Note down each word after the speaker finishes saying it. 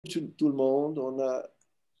tout le monde. On a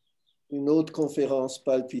une autre conférence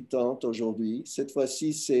palpitante aujourd'hui. Cette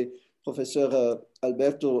fois-ci, c'est professeur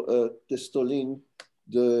Alberto Testolin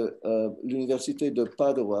de l'Université de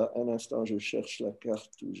Padua. Un instant, je cherche la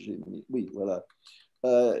carte où j'ai mis. Oui, voilà.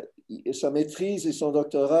 Sa maîtrise et son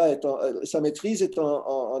doctorat sa maîtrise est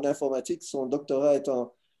en informatique, son doctorat est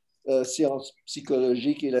en sciences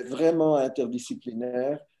psychologiques. Il est vraiment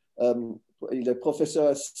interdisciplinaire. Il est professeur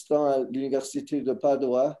assistant à l'Université de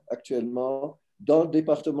Padua actuellement, dans le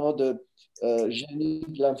département de génie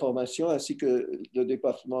de l'information ainsi que le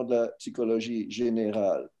département de la psychologie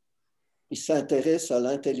générale. Il s'intéresse à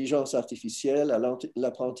l'intelligence artificielle, à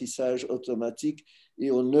l'apprentissage automatique et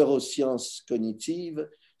aux neurosciences cognitives.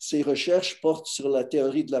 Ses recherches portent sur la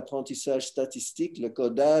théorie de l'apprentissage statistique, le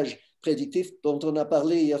codage prédictif dont on a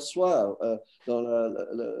parlé hier soir dans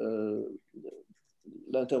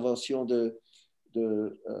l'intervention de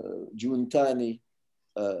Giuntani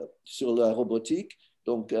sur la robotique.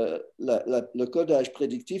 Donc, le codage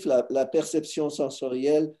prédictif, la perception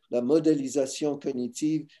sensorielle, la modélisation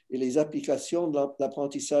cognitive et les applications de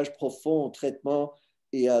l'apprentissage profond au traitement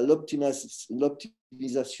et à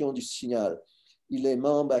l'optimisation du signal. Il est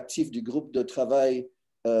membre actif du groupe de travail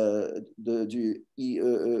du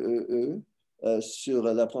IEEE sur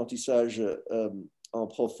l'apprentissage en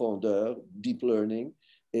profondeur, deep learning,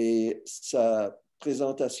 et sa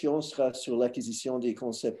présentation sera sur l'acquisition des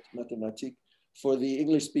concepts mathématiques. For the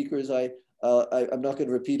English speakers, I'm not going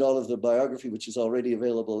to repeat all of the biography, which is already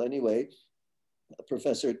available anyway.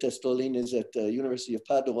 Professor Testolin is at the University of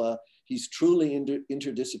Padua. He's truly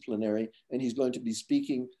interdisciplinary, and he's going to be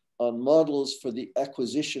speaking on models for the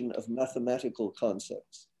acquisition of mathematical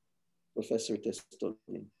concepts. Professor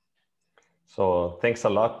Testolin. So thanks a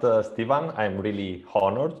lot, Stephen. I'm really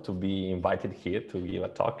honored to be invited here to give a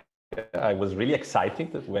talk. I was really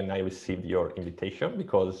excited when I received your invitation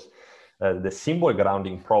because the symbol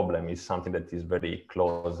grounding problem is something that is very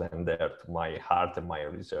close and dear to my heart and my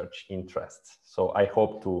research interests. So I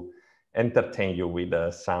hope to entertain you with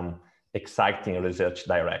some exciting research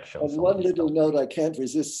directions. And one little note I can't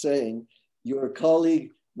resist saying, your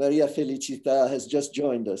colleague Maria Felicita has just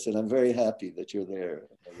joined us, and I'm very happy that you're there.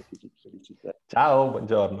 Ciao,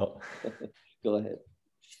 buongiorno. Go ahead.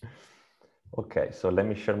 Okay, so let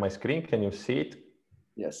me share my screen. Can you see it?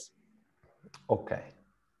 Yes. Okay.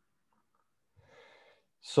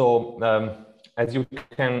 So as you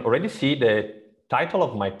can already see, the title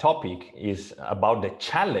of my topic is about the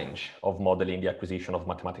challenge of modeling the acquisition of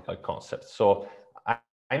mathematical concepts. So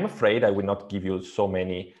I'm afraid I will not give you so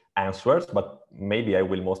many answers, but maybe I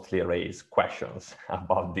will mostly raise questions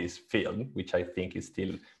about this field, which I think is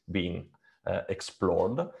still being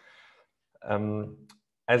explored.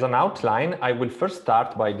 As an outline, I will first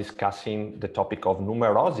start by discussing the topic of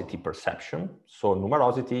numerosity perception. So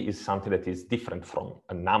numerosity is something that is different from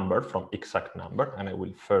a number, from exact number. And I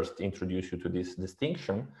will first introduce you to this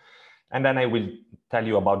distinction. And then I will tell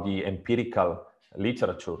you about the empirical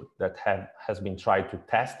literature that has been tried to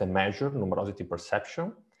test and measure numerosity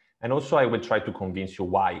perception. And also I will try to convince you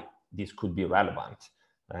why this could be relevant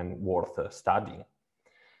and worth studying.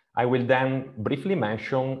 I will then briefly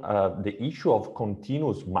mention the issue of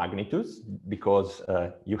continuous magnitudes, because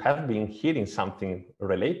you have been hearing something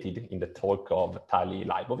related in the talk of Tali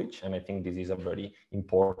Leibovich, and I think this is a very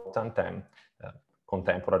important and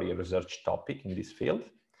contemporary research topic in this field.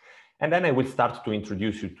 And then I will start to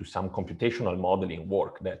introduce you to some computational modeling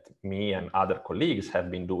work that me and other colleagues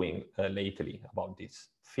have been doing lately about this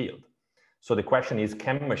field. So the question is,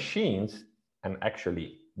 can machines, and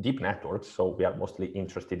actually deep networks, so we are mostly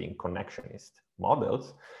interested in connectionist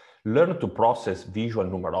models, learn to process visual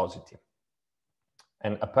numerosity?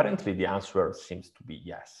 And apparently the answer seems to be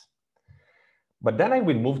yes. But then I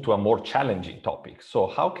will move to a more challenging topic. So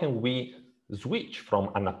how can we switch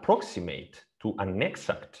from an approximate to an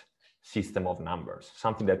exact system of numbers,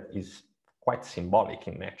 something that is quite symbolic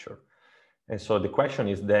in nature? And so the question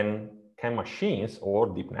is then, can machines or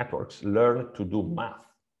deep networks learn to do math?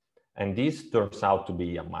 And this turns out to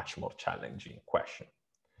be a much more challenging question.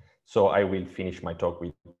 So I will finish my talk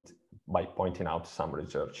by pointing out some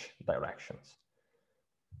research directions.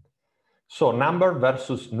 So number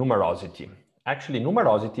versus numerosity. Actually,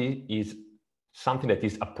 numerosity is something that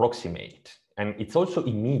is approximate, and it's also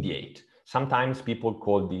immediate. Sometimes people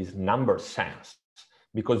call this number sense,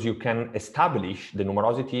 because you can establish the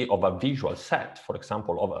numerosity of a visual set, for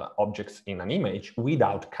example, of objects in an image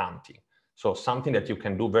without counting. So something that you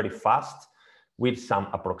can do very fast with some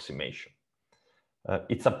approximation.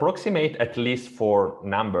 It's approximate at least for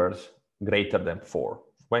numbers greater than 4.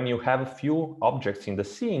 When you have a few objects in the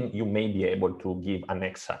scene, you may be able to give an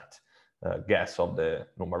exact guess of the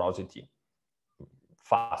numerosity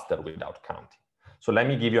faster without counting. So let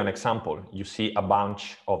me give you an example. You see a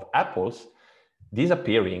bunch of apples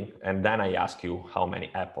disappearing, and then I ask you how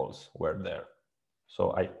many apples were there.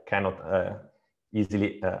 So I cannot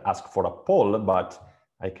easily ask for a poll, but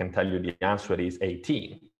I can tell you the answer is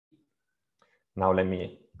 18. Now let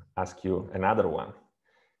me ask you another one.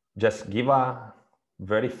 Just give a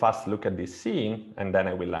very fast look at this scene, and then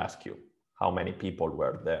I will ask you how many people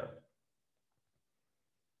were there.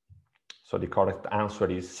 So the correct answer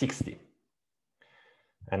is 60.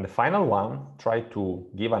 And the final one, try to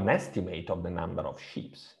give an estimate of the number of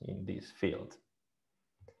sheep in this field.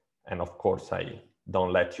 And of course, I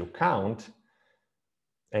don't let you count.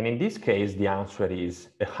 And in this case, the answer is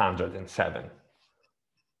 107,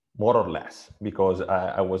 more or less, because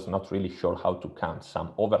I was not really sure how to count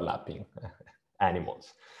some overlapping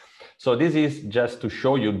animals. So this is just to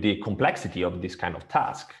show you the complexity of this kind of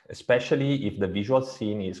task, especially if the visual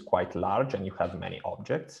scene is quite large and you have many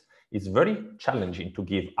objects. It's very challenging to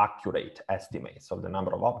give accurate estimates of the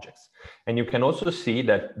number of objects. And you can also see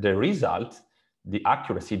that the result, the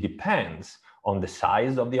accuracy, depends on the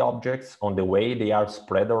size of the objects, on the way they are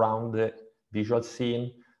spread around the visual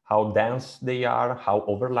scene, how dense they are, how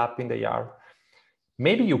overlapping they are.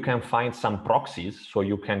 Maybe you can find some proxies, so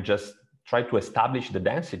you can just try to establish the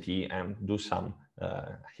density and do some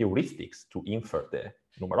heuristics to infer the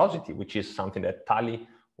numerosity, which is something that Tali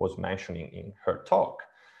was mentioning in her talk.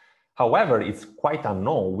 However, it's quite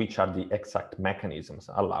unknown which are the exact mechanisms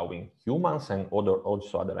allowing humans and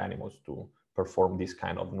also other animals to perform this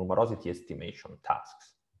kind of numerosity estimation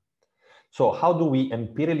tasks. So how do we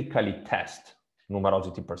empirically test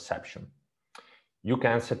numerosity perception? You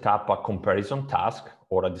can set up a comparison task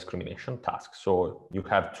or a discrimination task. So you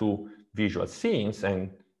have two visual scenes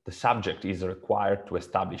and the subject is required to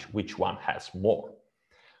establish which one has more.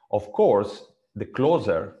 Of course, the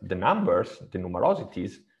closer the numbers, the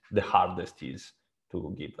numerosities, the hardest is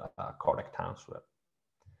to give a correct answer.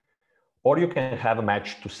 Or you can have a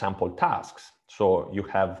match to sample tasks. So you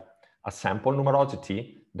have a sample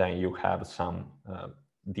numerosity, then you have some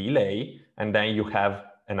delay, and then you have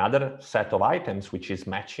another set of items which is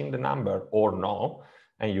matching the number or no,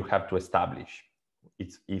 and you have to establish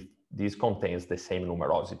if this contains the same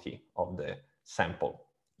numerosity of the sample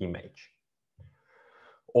image.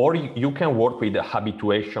 Or you can work with the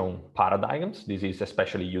habituation paradigms. This is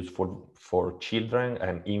especially useful for children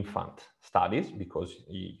and infant studies because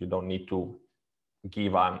you don't need to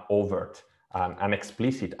give an overt, an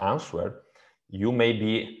explicit answer. You may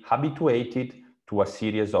be habituated to a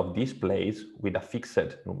series of displays with a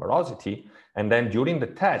fixed numerosity. And then during the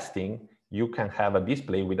testing, you can have a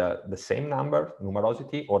display with the same number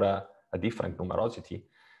numerosity or a different numerosity.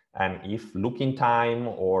 And if looking time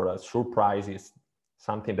or a surprise is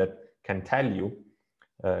something that can tell you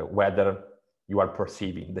whether you are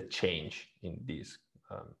perceiving the change in this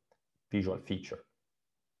visual feature.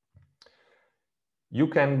 You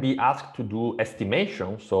can be asked to do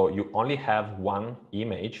estimation, so you only have one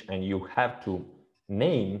image and you have to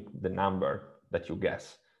name the number that you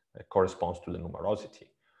guess corresponds to the numerosity,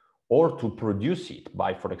 or to produce it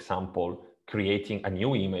by, for example, creating a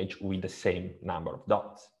new image with the same number of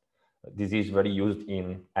dots. This is very used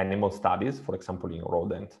in animal studies, for example, in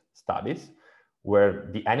rodent studies, where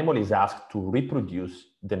the animal is asked to reproduce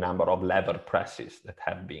the number of lever presses that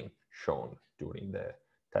have been shown during the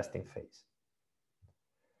testing phase.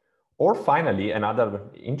 Or finally, another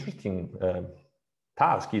interesting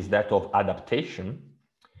task is that of adaptation.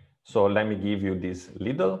 So let me give you this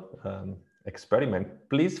little experiment.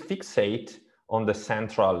 Please fixate on the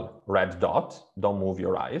central red dot, don't move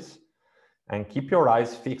your eyes, and keep your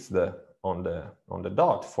eyes fixed on the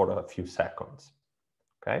dot for a few seconds.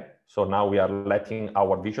 Okay, so now we are letting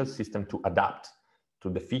our visual system to adapt to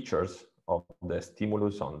the features of the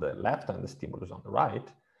stimulus on the left and the stimulus on the right.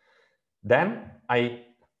 Then I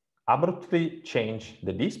abruptly change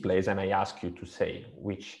the displays and I ask you to say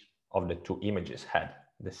which of the two images had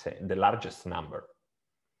the largest number.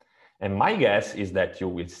 And my guess is that you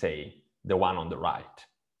will say the one on the right,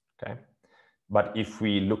 okay? But if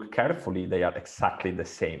we look carefully, they are exactly the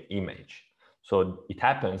same image. So it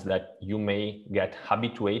happens that you may get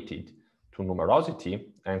habituated to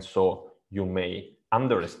numerosity, and so you may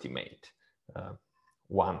underestimate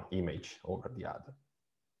one image over the other.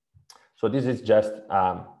 So this is just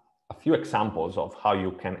a few examples of how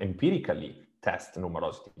you can empirically test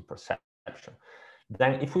numerosity perception.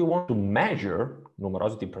 Then if we want to measure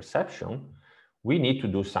numerosity perception, we need to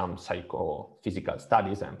do some psychophysical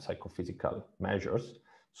studies and psychophysical measures.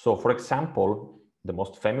 So for example, the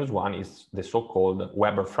most famous one is the so-called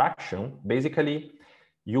Weber fraction. Basically,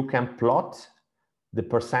 you can plot the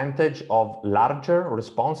percentage of larger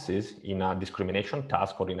responses in a discrimination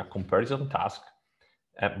task or in a comparison task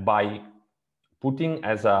by putting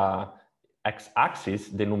as a x-axis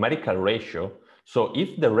the numerical ratio. So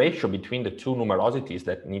if the ratio between the two numerosities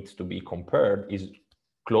that needs to be compared is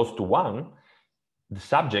close to 1, the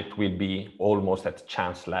subject will be almost at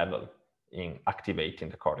chance level in activating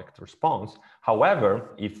the correct response.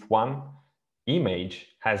 However, if one image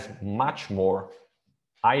has much more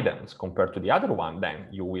items compared to the other one, then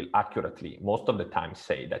you will accurately, most of the time,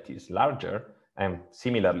 say that is larger. And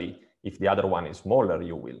similarly, if the other one is smaller,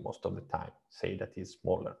 you will most of the time say that is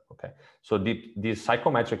smaller, okay? So this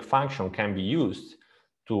psychometric function can be used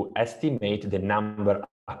to estimate the number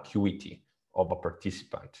acuity of a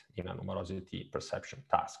participant in a numerosity perception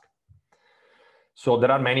task. So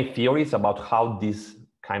there are many theories about how this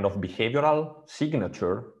kind of behavioral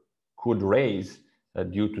signature could raise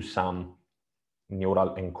due to some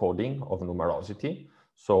neural encoding of numerosity.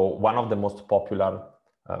 So one of the most popular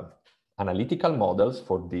analytical models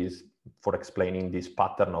for this, for explaining this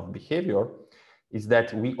pattern of behavior, is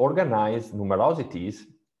that we organize numerosities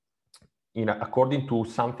according to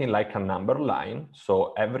something like a number line.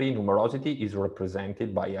 So every numerosity is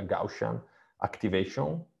represented by a Gaussian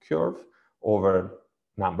activation curve over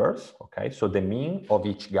numbers, okay? So the mean of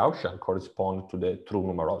each Gaussian corresponds to the true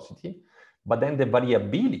numerosity, but then the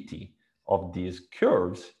variability of these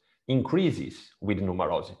curves increases with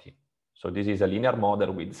numerosity. So this is a linear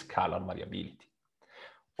model with scalar variability.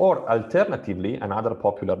 Or alternatively, another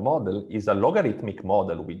popular model is a logarithmic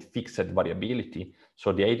model with fixed variability.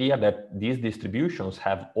 So the idea that these distributions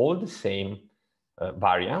have all the same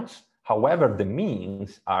variance, however, the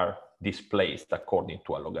means are displaced according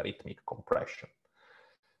to a logarithmic compression.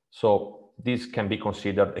 So this can be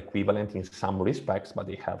considered equivalent in some respects, but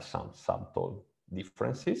they have some subtle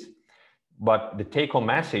differences. But the take-home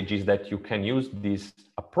message is that you can use this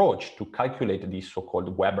approach to calculate this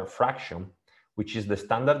so-called Weber fraction, which is the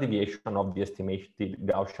standard deviation of the estimated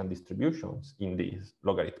Gaussian distributions in this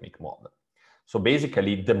logarithmic model. So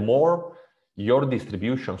basically, the more your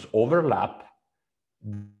distributions overlap,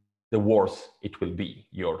 the worse it will be,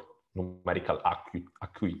 your numerical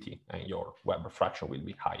acuity, and your Weber fraction will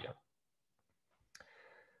be higher.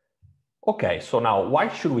 Okay, so now why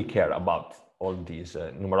should we care about all these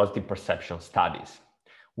numerosity perception studies?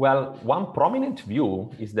 Well, one prominent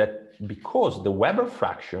view is that because the Weber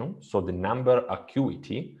fraction, so the number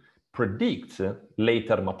acuity, predicts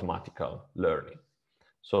later mathematical learning.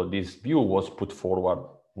 So this view was put forward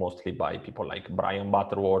mostly by people like Brian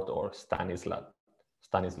Butterworth or Stanislas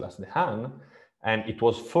Dehaene, and it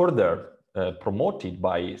was further promoted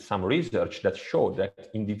by some research that showed that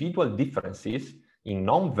individual differences in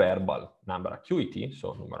non-verbal number acuity,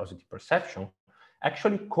 so numerosity perception,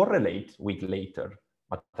 actually correlate with later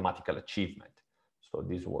mathematical achievement. So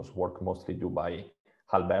this was work mostly done by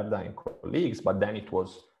Alberta and colleagues, but then it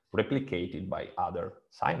was replicated by other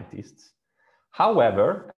scientists.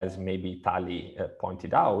 However, as maybe Tali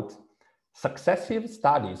pointed out, successive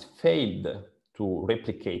studies failed to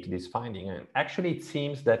replicate this finding. And actually, it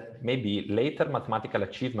seems that maybe later mathematical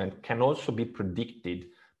achievement can also be predicted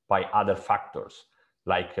by other factors,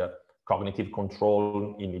 like cognitive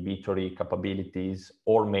control, inhibitory capabilities,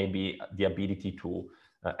 or maybe the ability to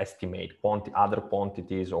estimate other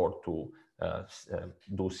quantities or to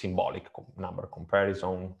do symbolic number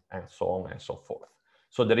comparison, and so on and so forth.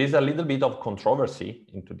 So there is a little bit of controversy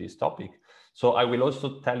into this topic. So I will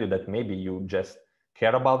also tell you that maybe you just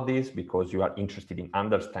care about this because you are interested in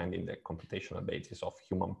understanding the computational basis of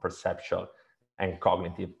human perceptual and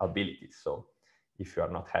cognitive abilities. So if you are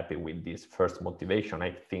not happy with this first motivation,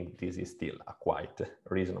 I think this is still a quite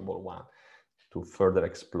reasonable one to further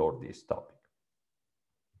explore this topic.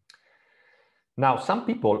 Now, some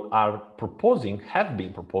people have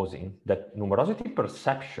been proposing that numerosity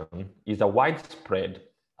perception is a widespread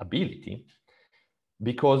ability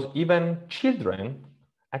because even children,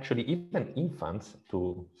 actually even infants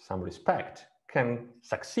to some respect, can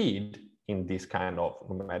succeed in this kind of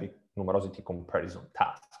numerosity comparison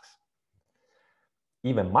tasks.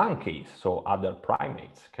 Even monkeys, so other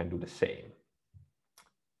primates, can do the same.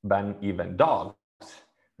 Then even dogs.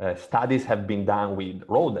 Studies have been done with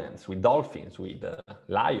rodents, with dolphins, with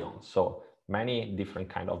lions, so many different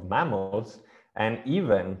kinds of mammals, and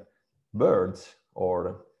even birds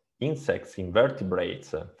or insects,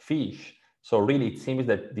 invertebrates, fish. So really, it seems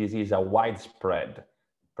that this is a widespread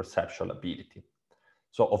perceptual ability.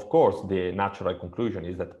 So of course, the natural conclusion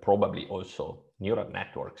is that probably also neural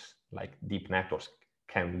networks, like deep networks,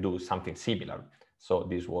 can do something similar. So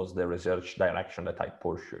this was the research direction that I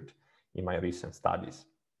pursued in my recent studies.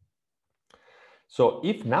 So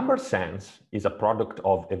if number sense is a product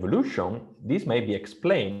of evolution, this may be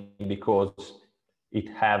explained because it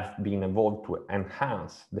have been evolved to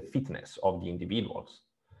enhance the fitness of the individuals.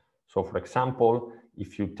 So for example,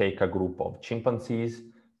 if you take a group of chimpanzees,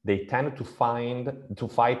 they tend to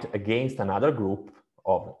fight against another group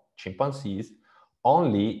of chimpanzees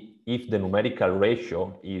only if the numerical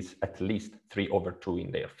ratio is at least 3/2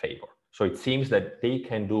 in their favor. So it seems that they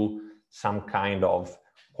can do some kind of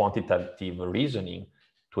quantitative reasoning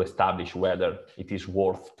to establish whether it is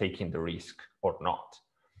worth taking the risk or not.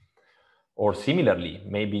 Or similarly,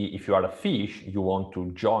 maybe if you are a fish, you want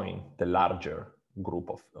to join the larger group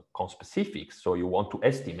of conspecifics. So you want to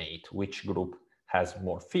estimate which group has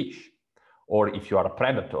more fish. Or if you are a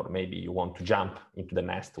predator, maybe you want to jump into the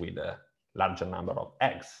nest with a larger number of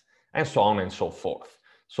eggs, and so on and so forth.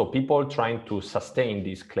 So people trying to sustain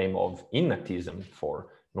this claim of innatism for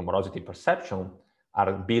numerosity perception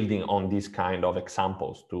are building on these kind of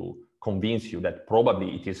examples to convince you that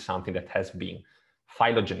probably it is something that has been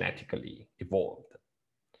phylogenetically evolved.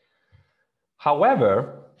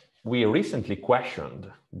 However, we recently questioned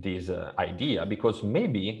this idea because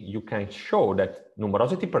maybe you can show that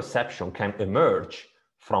numerosity perception can emerge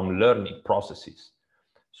from learning processes.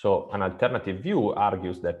 So an alternative view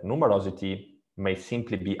argues that numerosity may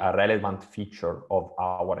simply be a relevant feature of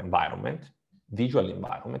our environment, visual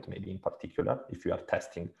environment, maybe in particular, if you are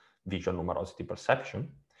testing visual numerosity perception,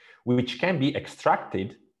 which can be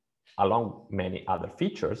extracted along many other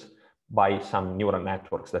features by some neural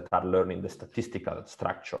networks that are learning the statistical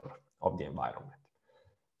structure of the environment.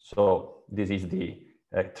 So this is the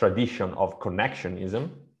tradition of connectionism,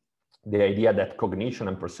 the idea that cognition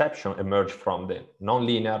and perception emerge from the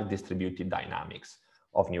nonlinear distributed dynamics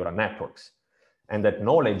of neural networks, and that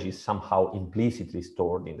knowledge is somehow implicitly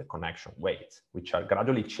stored in the connection weights, which are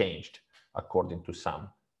gradually changed according to some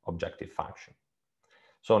objective function.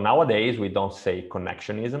 So nowadays, we don't say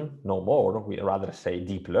connectionism no more, we rather say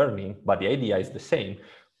deep learning, but the idea is the same.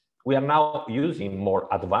 We are now using more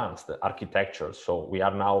advanced architecture, so we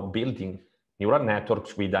are now building neural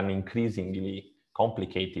networks with an increasingly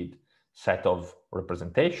complicated set of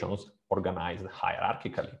representations organized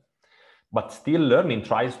hierarchically. But still, learning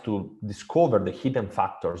tries to discover the hidden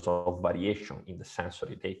factors of variation in the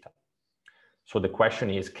sensory data. So the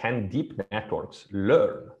question is, can deep networks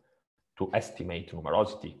learn to estimate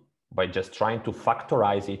numerosity by just trying to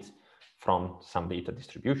factorize it from some data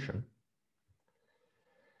distribution?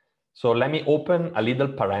 So let me open a little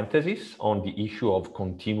parenthesis on the issue of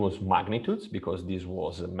continuous magnitudes, because this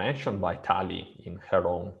was mentioned by Tali in her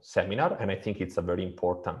own seminar, and I think it's a very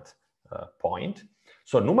important point.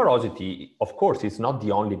 So numerosity, of course, is not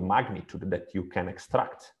the only magnitude that you can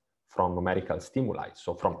extract from numerical stimuli.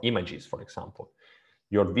 So from images, for example,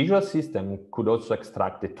 your visual system could also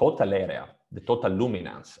extract the total area, the total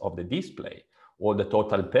luminance of the display, or the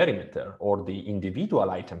total perimeter, or the individual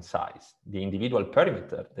item size, the individual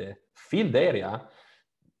perimeter, the field area,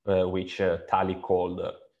 which Tali called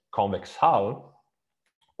convex hull,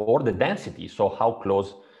 or the density, so how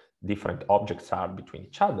close different objects are between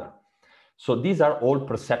each other. So these are all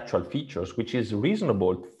perceptual features, which is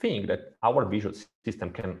reasonable to think that our visual system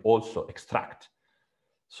can also extract.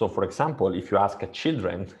 So for example, if you ask a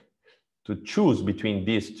children to choose between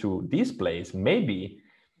these two displays, maybe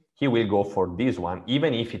he will go for this one,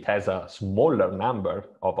 even if it has a smaller number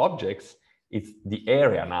of objects. It's the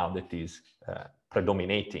area now that is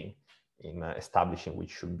predominating in establishing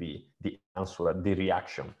which should be the answer, the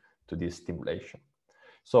reaction to this stimulation.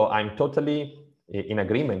 So I'm totally in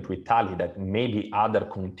agreement with Tali that maybe other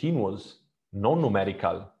continuous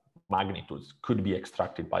non-numerical magnitudes could be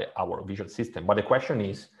extracted by our visual system. But the question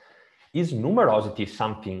is numerosity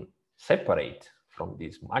something separate from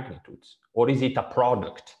these magnitudes, or is it a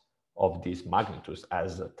product of these magnitudes,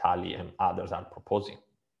 as Tali and others are proposing?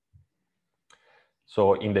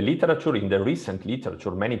 So in the literature, in the recent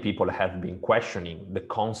literature, many people have been questioning the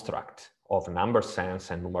construct of number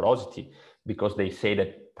sense and numerosity, because they say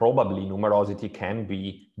that probably numerosity can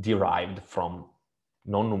be derived from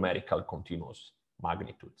non-numerical continuous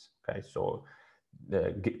magnitudes. Okay, so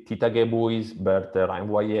Tita Gebuis, Bert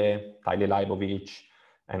Reinvoyer, Tyler Leibovich,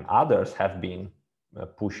 and others have been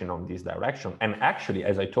pushing on this direction. And actually,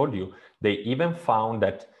 as I told you, they even found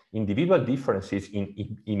that individual differences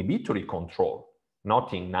in inhibitory control,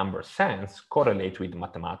 not in number sense, correlate with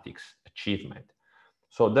mathematics achievement.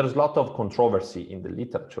 So there's a lot of controversy in the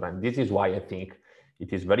literature, and this is why I think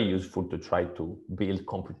it is very useful to try to build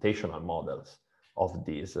computational models of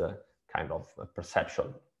this kind of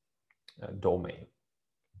perceptual domain.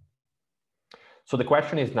 So the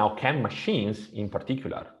question is now, can machines, in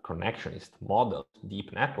particular connectionist models,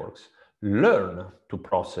 deep networks, learn to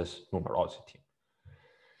process numerosity.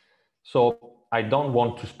 So I don't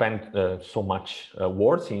want to spend so much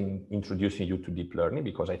words in introducing you to deep learning,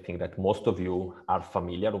 because I think that most of you are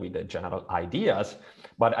familiar with the general ideas,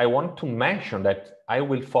 but I want to mention that I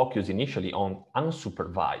will focus initially on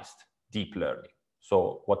unsupervised deep learning.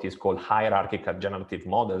 So what is called hierarchical generative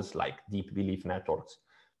models like deep belief networks,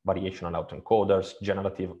 variational autoencoders,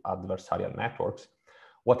 generative adversarial networks.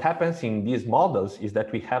 What happens in these models is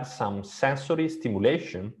that we have some sensory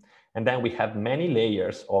stimulation, and then we have many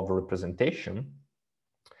layers of representation.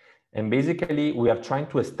 And basically, we are trying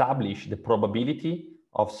to establish the probability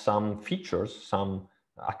of some features, some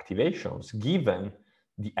activations, given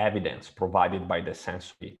the evidence provided by the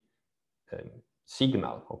sensory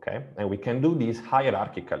signal, okay? And we can do this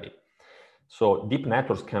hierarchically. So deep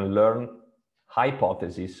networks can learn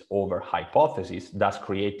hypothesis over hypothesis, thus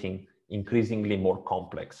creating increasingly more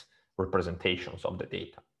complex representations of the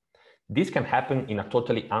data. This can happen in a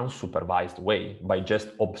totally unsupervised way by just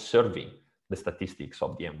observing the statistics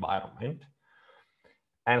of the environment.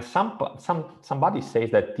 And somebody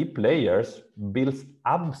says that deep layers builds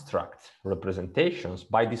abstract representations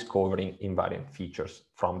by discovering invariant features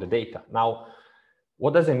from the data. Now,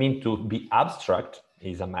 what does it mean to be abstract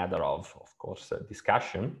is a matter of course,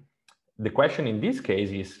 discussion. The question in this case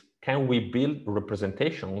is, can we build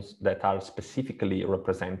representations that are specifically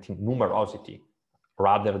representing numerosity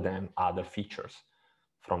rather than other features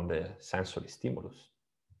from the sensory stimulus?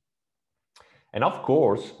 And of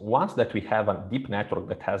course, once that we have a deep network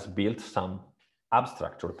that has built some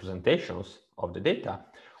abstract representations of the data,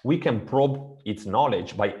 we can probe its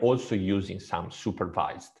knowledge by also using some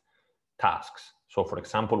supervised tasks. So for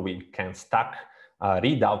example, we can stack a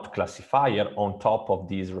readout classifier on top of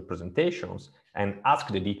these representations and ask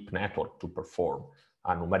the deep network to perform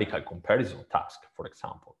a numerical comparison task, for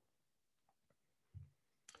example.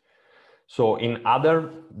 So in other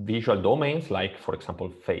visual domains, like for example,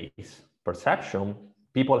 face perception,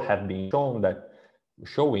 people have been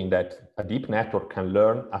showing that a deep network can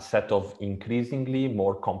learn a set of increasingly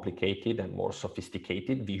more complicated and more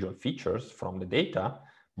sophisticated visual features from the data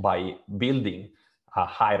by building a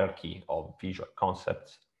hierarchy of visual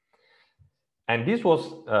concepts. And this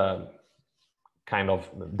was kind of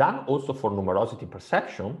done also for numerosity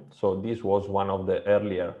perception. So this was one of the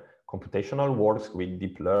earlier computational works with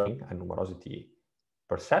deep learning and numerosity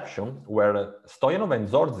perception, where Stoyanov and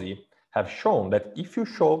Zorzi have shown that if you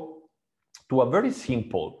show to a very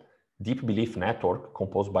simple deep belief network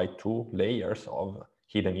composed by two layers of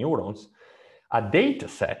hidden neurons, a data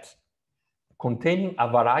set containing a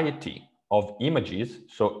variety of images,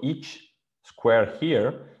 so each square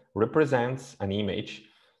here represents an image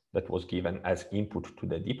that was given as input to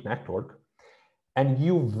the deep network, and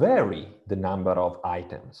you vary the number of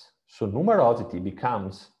items. So numerosity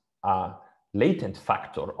becomes a latent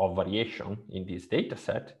factor of variation in this data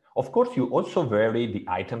set. Of course, you also vary the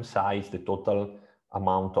item size, the total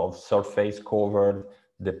amount of surface covered,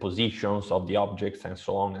 the positions of the objects, and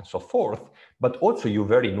so on and so forth, but also you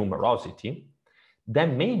vary numerosity.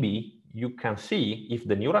 Then maybe you can see if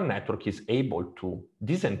the neural network is able to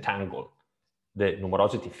disentangle the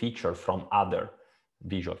numerosity feature from other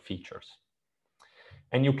visual features.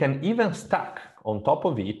 And you can even stack on top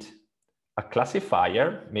of it a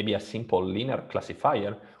classifier, maybe a simple linear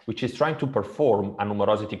classifier, which is trying to perform a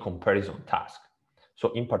numerosity comparison task.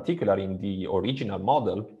 So in particular, in the original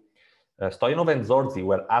model, Stoyanov and Zorzi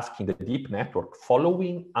were asking the deep network,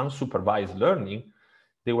 following unsupervised learning,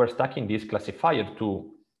 they were stacking this classifier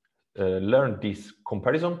to learn this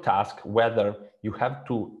comparison task, whether you have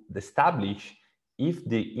to establish if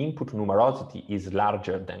the input numerosity is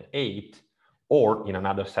larger than 8, or in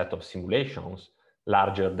another set of simulations,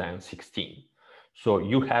 larger than 16. So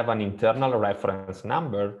you have an internal reference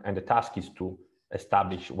number, and the task is to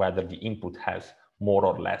establish whether the input has more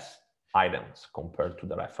or less items compared to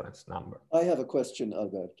the reference number. I have a question,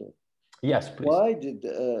 Alberto. Yes, please.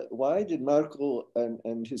 Why did Marco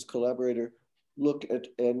and his collaborator look at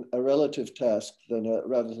a relative task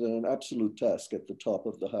rather than an absolute task at the top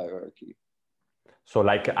of the hierarchy? So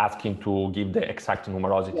like asking to give the exact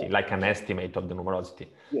numerosity, yeah, like an estimate of the numerosity.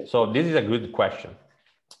 Yes. So this is a good question.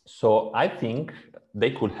 So I think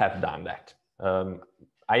they could have done that.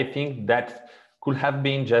 I think that could have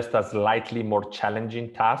been just a slightly more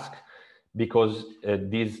challenging task, because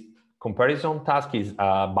this comparison task is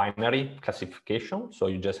a binary classification. So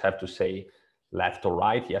you just have to say left or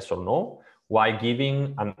right, yes or no, while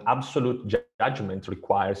giving an absolute judgment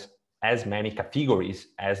requires as many categories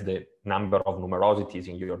as the number of numerosities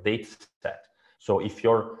in your data set. So if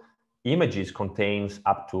your images contains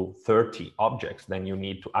up to 30 objects, then you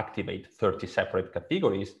need to activate 30 separate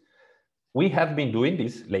categories. we have been doing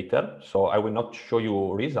this later, so I will not show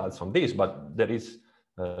you results on this, but there is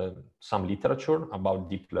some literature about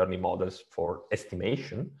deep learning models for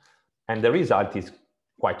estimation, and the result is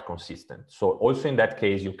quite consistent. So also in that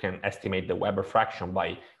case, you can estimate the Weber fraction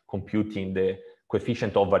by computing the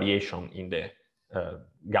coefficient of variation in the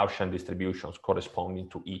Gaussian distributions corresponding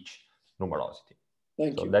to each numerosity.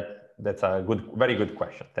 Thank you. That's a very good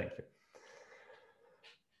question. Thank you.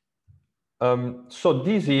 So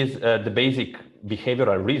this is the basic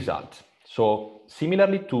behavioral result. So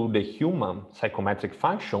similarly to the human psychometric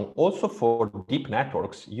function, also for deep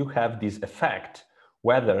networks, you have this effect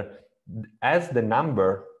whether as the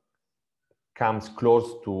number comes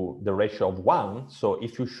close to the ratio of 1, so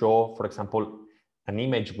if you show, for example, an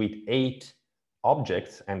image with 8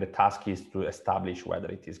 objects and the task is to establish whether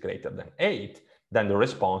it is greater than 8, then the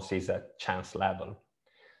response is at chance level.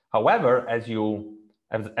 However, as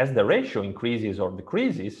the ratio increases or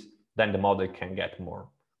decreases, then the model can get more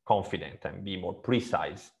confident and be more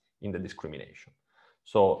precise in the discrimination.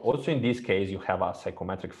 So also in this case, you have a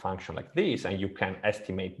psychometric function like this, and you can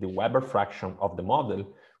estimate the Weber fraction of the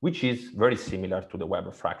model, which is very similar to the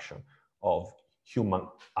Weber fraction of human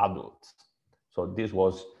adults. So this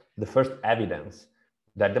was the first evidence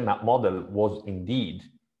that the model was indeed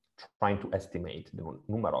trying to estimate the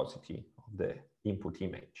numerosity of the input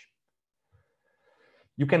image.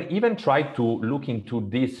 You can even try to look into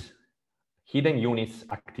these hidden units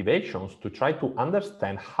activations to try to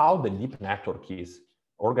understand how the deep network is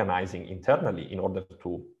organizing internally in order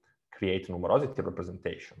to create numerosity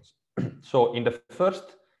representations. So in the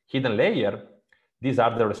first hidden layer, these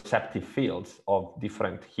are the receptive fields of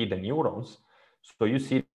different hidden neurons. So you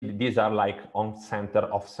see these are like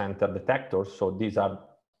on-center, off-center detectors. So this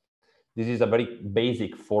is a very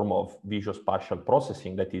basic form of visual spatial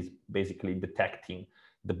processing that is basically detecting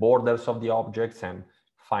the borders of the objects and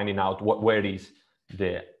finding out where is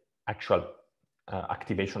the actual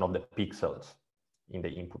activation of the pixels in the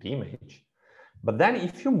input image. But then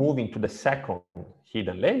if you move into the second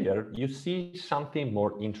hidden layer, you see something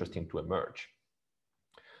more interesting to emerge.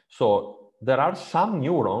 So there are some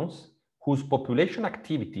neurons whose population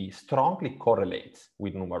activity strongly correlates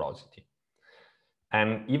with numerosity.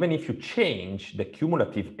 And even if you change the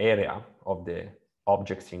cumulative area of the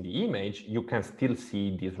objects in the image, you can still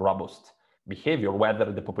see this robust behavior, whether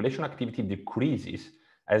the population activity decreases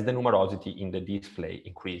as the numerosity in the display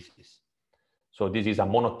increases. So this is a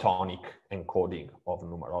monotonic encoding of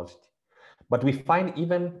numerosity. But we find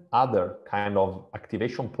even other kind of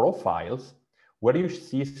activation profiles where you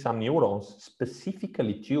see some neurons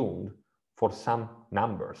specifically tuned for some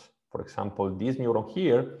numbers. For example, this neuron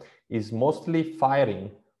here is mostly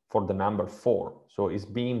firing for the number 4. So it's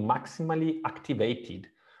being maximally activated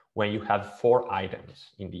when you have 4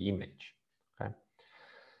 items in the image. Okay?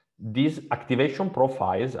 These activation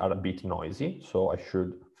profiles are a bit noisy, so I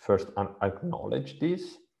should first acknowledge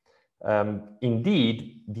this.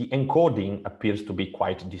 Indeed, the encoding appears to be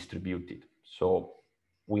quite distributed. So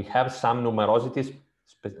we have some numerosity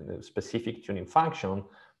specific tuning function,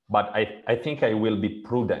 but I think I will be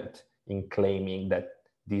prudent in claiming that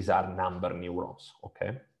these are number neurons,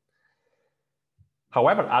 okay?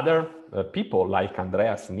 However, other people like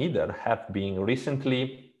Andreas Nieder have been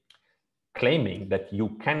recently claiming that you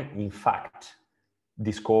can, in fact,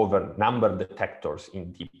 discover number detectors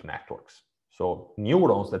in deep networks. So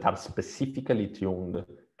neurons that are specifically tuned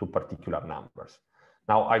to particular numbers.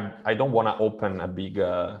 Now, I don't want to open a big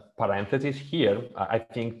parenthesis here. I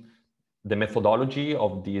think the methodology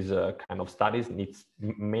of these kind of studies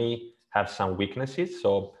may have some weaknesses.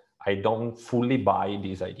 So I don't fully buy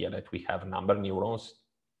this idea that we have number neurons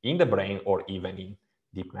in the brain or even in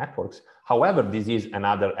deep networks. However, this is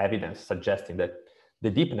another evidence suggesting that the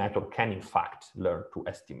deep network can in fact learn to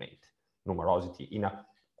estimate numerosity in a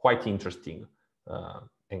quite interesting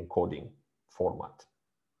encoding format.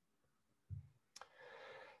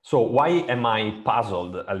 So why am I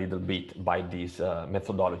puzzled a little bit by this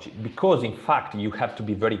methodology? Because in fact, you have to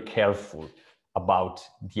be very careful about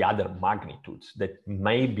the other magnitudes that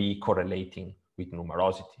may be correlating with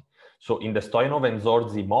numerosity. So in the Stoyanov and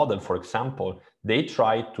Zorzi model, for example, they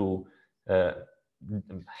try to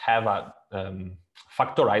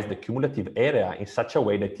factorize the cumulative area in such a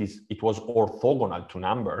way that it was orthogonal to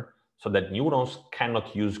number, so that neurons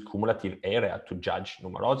cannot use cumulative area to judge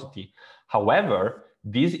numerosity. However,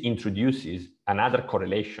 this introduces another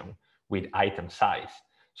correlation with item size.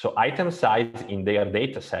 So item size in their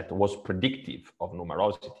data set was predictive of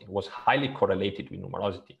numerosity, was highly correlated with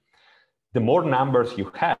numerosity. The more numbers you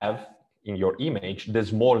have in your image, the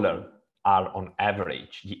smaller are on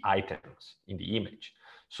average the items in the image.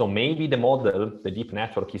 So maybe the model, the deep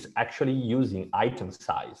network, is actually using item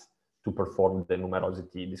size to perform the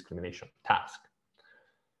numerosity discrimination task.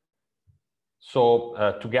 So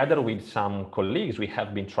together with some colleagues, we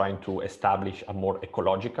have been trying to establish a more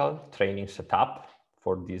ecological training setup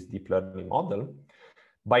for this deep learning model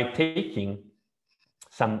by taking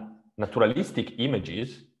some naturalistic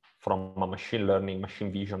images from a machine learning,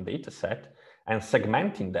 machine vision data set and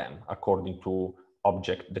segmenting them according to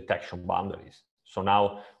object detection boundaries. So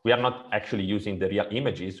now we are not actually using the real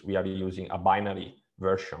images, we are using a binary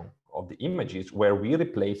version of the images where we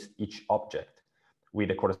replace each object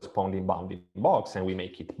with a corresponding bounding box and we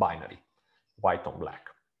make it binary, white on black.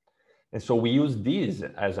 And so we use this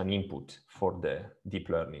as an input for the deep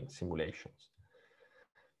learning simulations.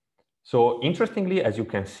 So interestingly, as you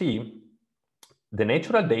can see, the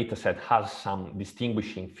natural data set has some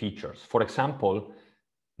distinguishing features. For example,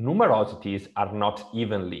 numerosities are not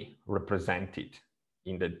evenly represented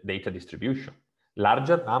in the data distribution.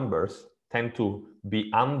 Larger numbers tend to be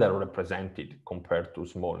underrepresented compared to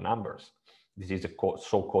small numbers. This is a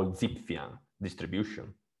so-called Zipfian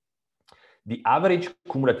distribution. The average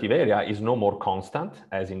cumulative area is no more constant,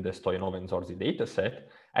 as in the Stoyanov and Zorzi dataset.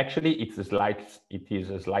 Actually, it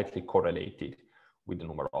is slightly correlated with the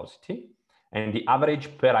numerosity. And the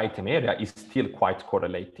average per item area is still quite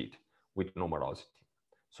correlated with numerosity.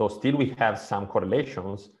 So still we have some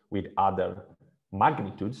correlations with other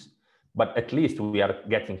magnitudes, but at least we are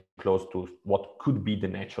getting close to what could be the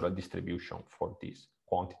natural distribution for these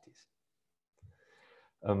quantities.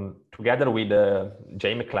 Together with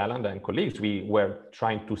Jay McClelland and colleagues, we were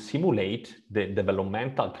trying to simulate the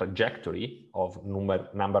developmental trajectory of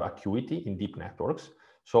number acuity in deep networks.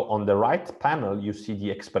 So on the right panel, you see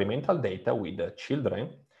the experimental data with the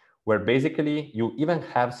children, where basically you even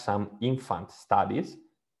have some infant studies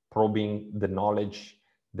probing the knowledge,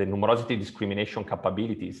 the numerosity discrimination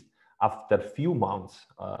capabilities after a few months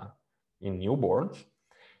in newborns.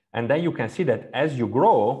 And then you can see that as you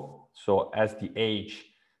grow, so as the age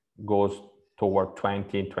goes toward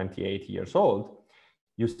 20 and 28 years old,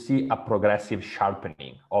 you see a progressive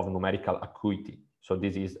sharpening of numerical acuity. So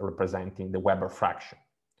this is representing the Weber fraction.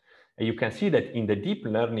 And you can see that in the deep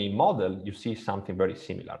learning model, you see something very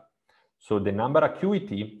similar. So the number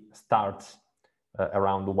acuity starts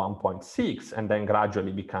around 1.6 and then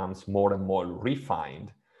gradually becomes more and more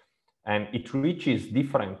refined. And it reaches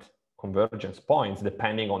different convergence points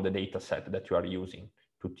depending on the data set that you are using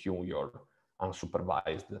to tune your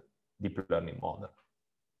unsupervised deep learning model.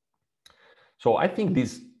 So I think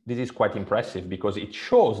this is quite impressive because it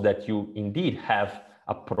shows that you indeed have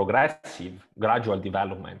a progressive gradual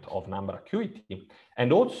development of number acuity,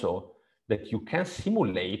 and also that you can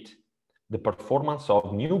simulate the performance of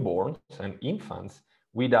newborns and infants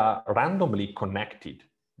with a randomly connected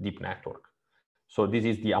deep network. So this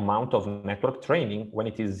is the amount of network training. When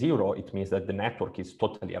it is 0, it means that the network is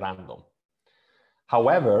totally random.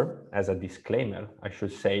 However, as a disclaimer, I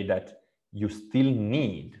should say that you still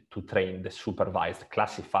need to train the supervised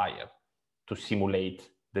classifier to simulate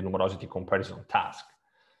the numerosity comparison task.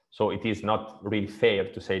 So it is not really fair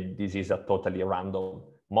to say this is a totally random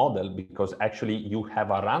model, because actually you have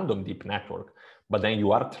a random deep network, but then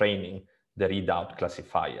you are training the readout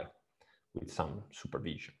classifier with some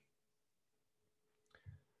supervision.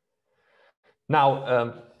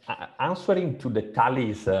 Now, answering to the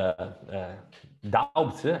Tali's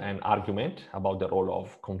doubts and argument about the role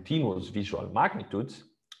of continuous visual magnitudes,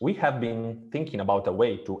 we have been thinking about a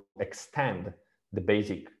way to extend the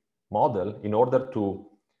basic model in order to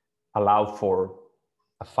allow for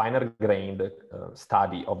a finer grained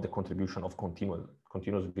study of the contribution of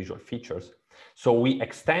continuous visual features. So we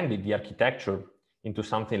extended the architecture into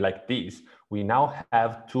something like this. We now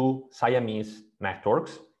have 2 Siamese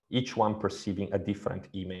networks, each one perceiving a different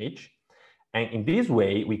image. And in this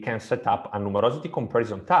way, we can set up a numerosity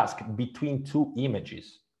comparison task between 2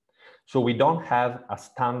 images. So we don't have a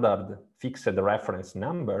standard fixed reference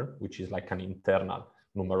number, which is like an internal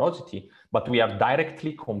numerosity, but we are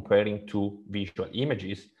directly comparing 2 visual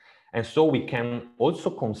images. And so we can also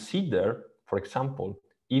consider, for example,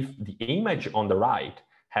 if the image on the right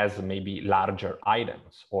has maybe larger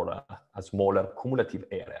items or a smaller cumulative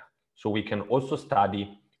area. So we can also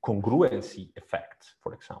study congruency effects,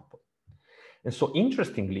 for example. And so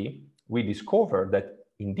interestingly, we discovered that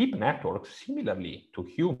in deep networks, similarly to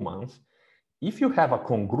humans, if you have a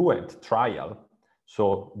congruent trial,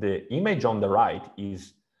 so the image on the right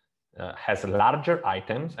has larger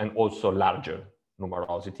items and also larger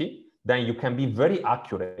numerosity, then you can be very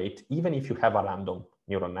accurate even if you have a random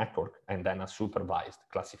neural network and then a supervised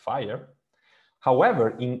classifier.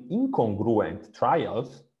 However, in incongruent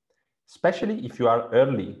trials, especially if you are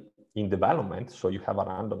early in development, so you have a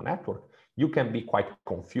random network, you can be quite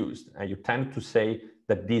confused, and you tend to say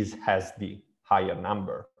that this has the higher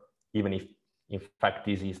number, even if in fact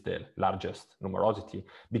this is the largest numerosity,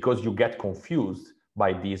 because you get confused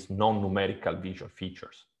by these non-numerical visual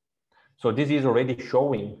features. So this is already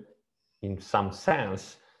showing in some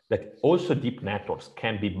sense that also deep networks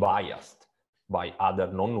can be biased by other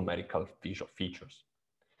non-numerical visual features.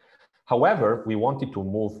 However, we wanted to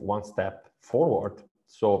move one step forward,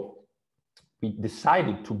 so we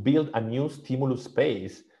decided to build a new stimulus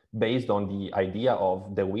space based on the idea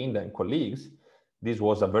of De Wind and colleagues. This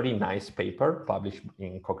was a very nice paper published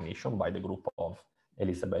in Cognition by the group of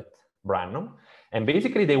Elizabeth Branham. And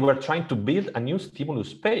basically they were trying to build a new stimulus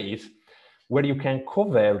space where you can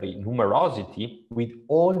covary numerosity with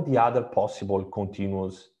all the other possible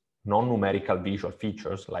continuous non-numerical visual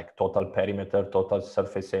features like total perimeter, total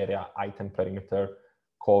surface area, item perimeter,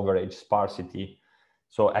 coverage, sparsity.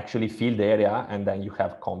 So actually field area, and then you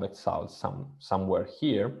have convex hull somewhere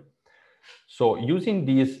here. So using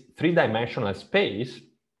this three-dimensional space,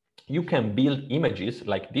 you can build images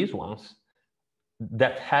like these ones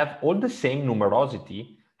that have all the same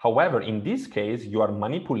numerosity. However, in this case, you are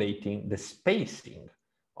manipulating the spacing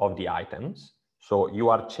of the items. So you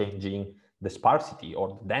are changing the sparsity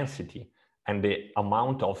or the density and the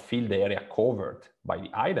amount of field area covered by the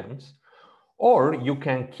items. Or you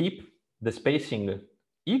can keep the spacing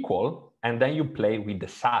equal and then you play with the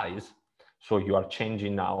size. So you are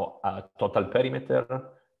changing now total perimeter,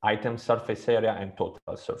 item surface area, and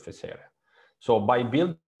total surface area. So by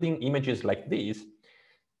building images like this,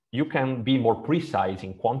 you can be more precise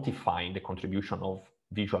in quantifying the contribution of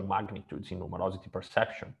visual magnitudes in numerosity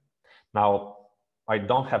perception. Now, I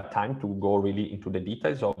don't have time to go really into the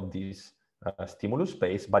details of this stimulus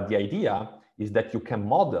space, but the idea is that you can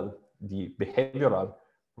model the behavioral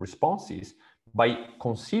responses by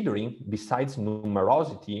considering, besides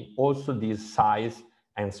numerosity, also these size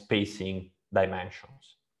and spacing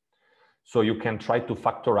dimensions. So you can try to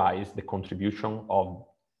factorize the contribution of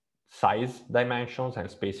size dimensions and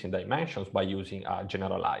spacing dimensions by using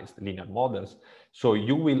generalized linear models. So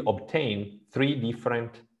you will obtain 3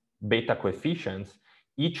 different beta coefficients,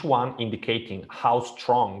 each one indicating how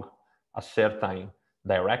strong a certain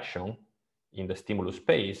direction in the stimulus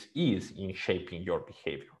space is in shaping your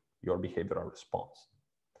behavior, your behavioral response.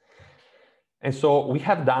 And so we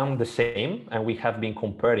have done the same, and we have been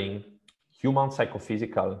comparing human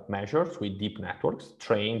psychophysical measures with deep networks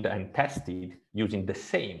trained and tested using the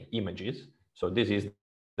same images. So this is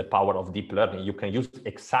the power of deep learning. You can use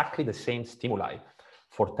exactly the same stimuli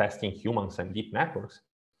for testing humans and deep networks.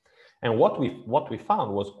 And what we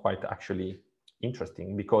found was quite actually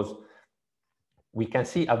interesting, because we can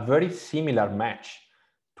see a very similar match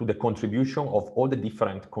to the contribution of all the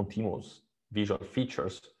different continuous visual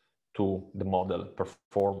features to the model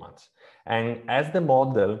performance. And as the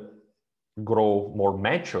model grow more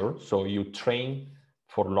mature, so you train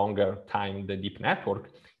for longer time the deep network,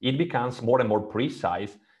 it becomes more and more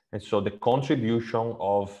precise. And so the contribution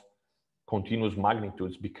of continuous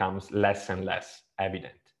magnitudes becomes less and less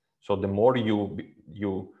evident. So the more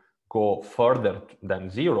you go further than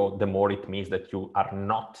 0, the more it means that you are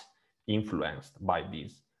not influenced by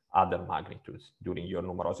these other magnitudes during your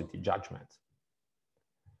numerosity judgments.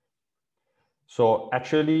 So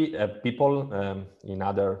actually, people in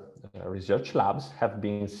other research labs have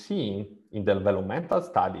been seeing in developmental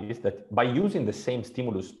studies that by using the same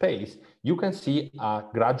stimulus space, you can see a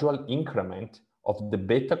gradual increment of the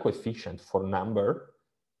beta coefficient for number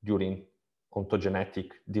during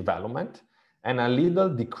ontogenetic development and a little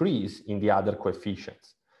decrease in the other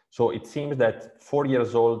coefficients. So it seems that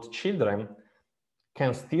 4-year-old children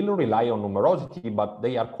can still rely on numerosity, but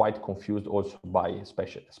they are quite confused also by,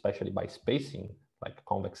 especially by spacing, like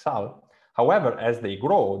convex hull. However, as they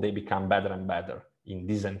grow, they become better and better in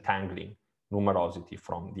disentangling numerosity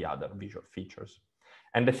from the other visual features.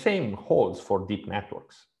 And the same holds for deep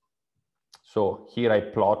networks. So here I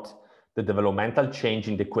plot the developmental change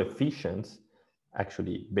in the coefficients,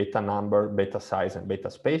 actually beta number, beta size, and beta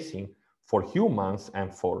spacing for humans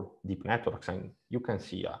and for deep networks. And you can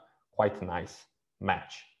see a quite nice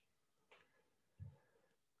match.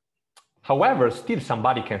 However, still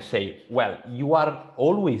somebody can say, well, you are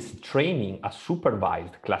always training a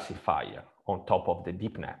supervised classifier on top of the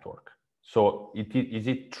deep network. So is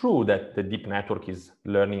it true that the deep network is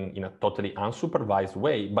learning in a totally unsupervised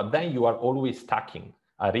way, but then you are always stacking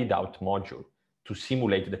a readout module to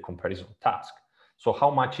simulate the comparison task? So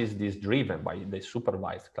how much is this driven by the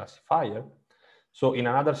supervised classifier? So in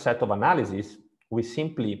another set of analysis, we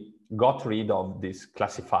simply got rid of this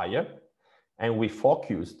classifier and we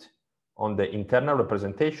focused on the internal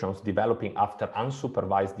representations developing after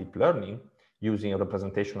unsupervised deep learning using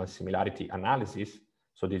representational similarity analysis.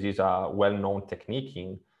 So this is a well-known technique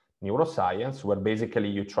in neuroscience where basically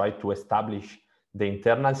you try to establish the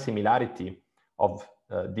internal similarity of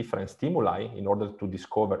different stimuli in order to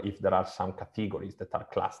discover if there are some categories that are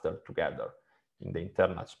clustered together in the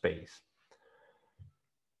internal space.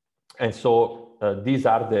 And so these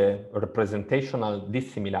are the representational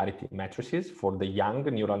dissimilarity matrices for the young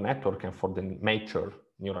neural network and for the mature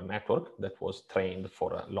neural network that was trained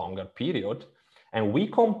for a longer period. And we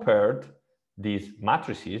compared these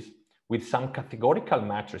matrices with some categorical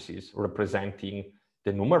matrices representing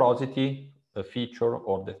the numerosity feature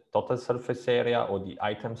or the total surface area or the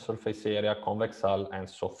item surface area, convex hull, and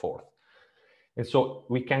so forth. And so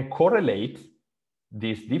we can correlate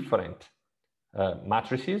these different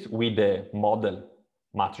matrices with the model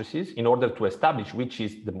matrices in order to establish which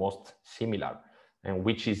is the most similar and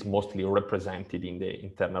which is mostly represented in the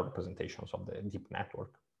internal representations of the deep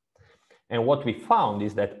network. And what we found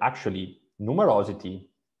is that actually numerosity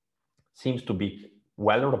seems to be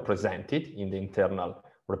well represented in the internal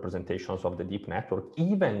representations of the deep network,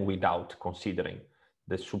 even without considering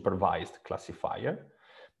the supervised classifier,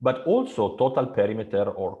 but also total perimeter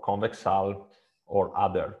or convex hull or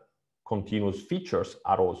other continuous features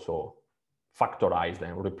are also factorized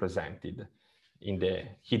and represented in the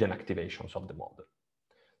hidden activations of the model.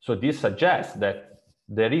 So this suggests that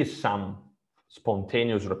there is some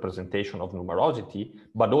spontaneous representation of numerosity,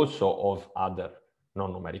 but also of other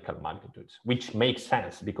non-numerical magnitudes, which makes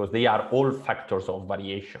sense because they are all factors of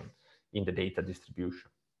variation in the data distribution.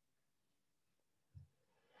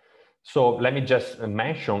 So let me just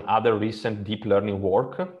mention other recent deep learning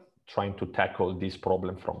work trying to tackle this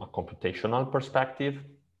problem from a computational perspective.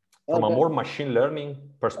 From a more machine learning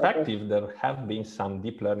perspective, there have been some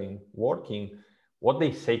deep learning working. What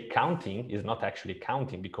they say counting is not actually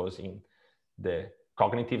counting, because in the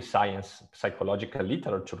cognitive science psychological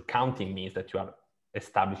literature, counting means that you are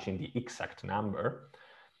establishing the exact number.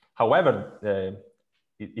 However,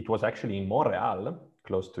 it was actually in Montreal,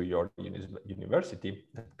 close to your university,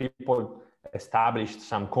 that people established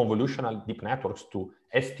some convolutional deep networks to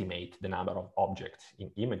estimate the number of objects in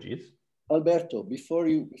images. Alberto, before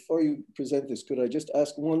you present this, could I just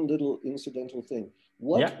ask one little incidental thing?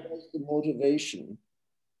 What was the motivation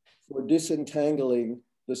for disentangling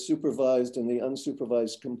the supervised and the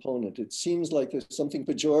unsupervised component? It seems like there's something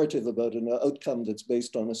pejorative about an outcome that's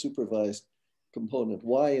based on a supervised component.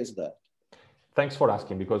 Why is that? Thanks for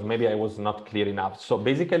asking, because maybe I was not clear enough. So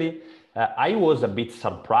basically, I was a bit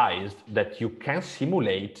surprised that you can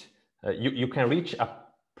simulate, you can reach a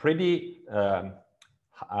pretty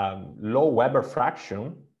low Weber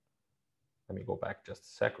fraction. Let me go back just a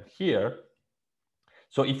second here.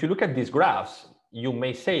 So if you look at these graphs, you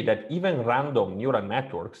may say that even random neural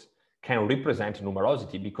networks can represent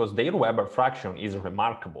numerosity because their Weber fraction is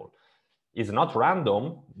remarkable. It's not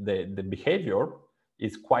random, the behavior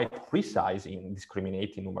is quite precise in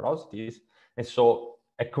discriminating numerosities. And so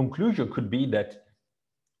a conclusion could be that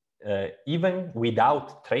even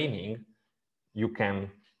without training, you can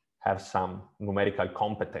have some numerical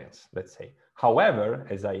competence, let's say. However,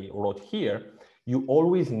 as I wrote here, you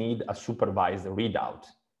always need a supervised readout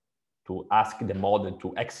to ask the model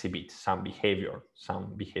to exhibit some behavior,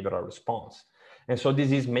 some behavioral response. And so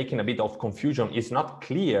this is making a bit of confusion. It's not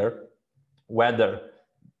clear whether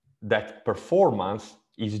that performance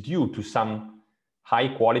is due to some high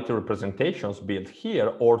quality representations built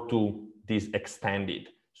here or to this extended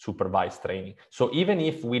supervised training. So even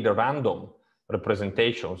if with the random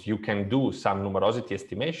representations, you can do some numerosity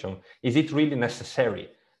estimation, is it really necessary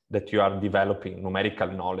that you are developing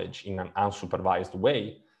numerical knowledge in an unsupervised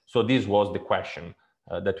way? So this was the question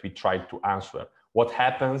that we tried to answer. What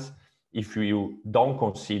happens if you don't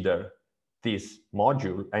consider this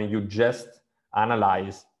module and you just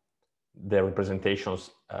analyze the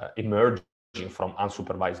representations emerging from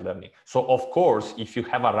unsupervised learning? So of course, if you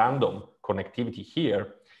have a random connectivity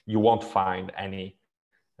here, you won't find any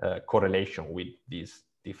correlation with these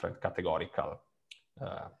different categorical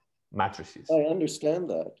matrices. I understand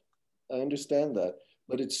that,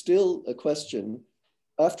 but it's still a question.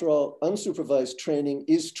 After all, unsupervised training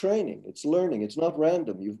is training. It's learning. It's not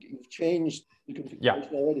random. You've changed the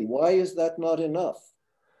configuration already. Why is that not enough?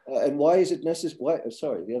 And why is it necessary?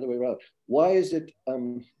 Sorry, the other way around. Why is it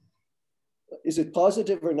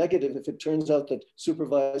positive or negative if it turns out that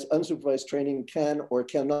unsupervised training can or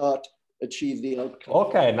cannot achieve the outcome?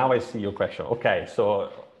 Okay, now I see your question. Okay,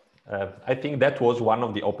 so I think that was one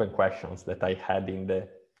of the open questions that I had in the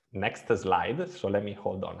next slide. So let me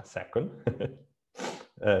hold on a second.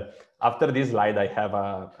 After this slide, I have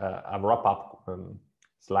a wrap-up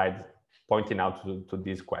slide pointing out to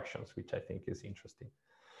these questions, which I think is interesting.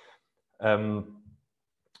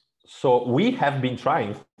 So we have been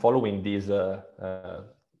trying, following this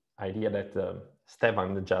idea that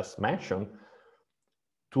Stefan just mentioned,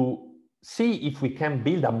 to see if we can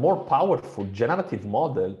build a more powerful generative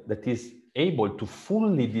model that is able to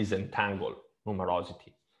fully disentangle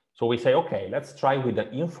numerosity. So we say, okay, let's try with the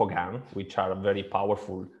infoGAN, which are a very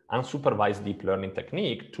powerful unsupervised deep learning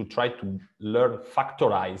technique, to try to learn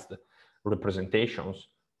factorized representations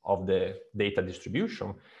of the data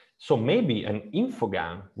distribution. So maybe an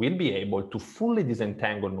infoGAN will be able to fully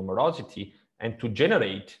disentangle numerosity and to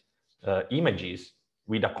generate images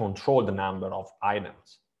with a controlled number of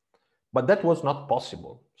items. But that was not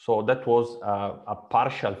possible. So that was a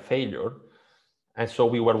partial failure. And so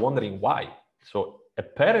we were wondering why. So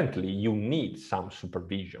apparently you need some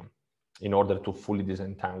supervision in order to fully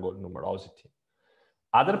disentangle numerosity.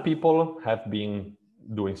 Other people have been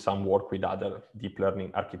doing some work with other deep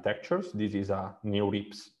learning architectures. This is a new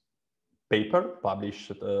RIPS paper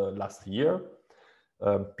published last year.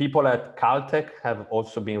 People at Caltech have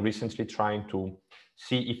also been recently trying to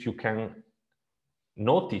see if you can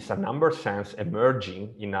notice a number sense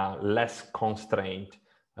emerging in a less constrained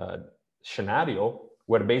scenario,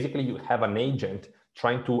 where basically you have an agent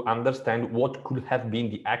trying to understand what could have been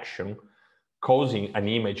the action causing an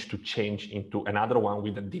image to change into another one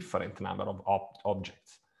with a different number of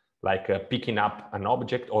objects, like picking up an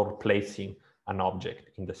object or placing an object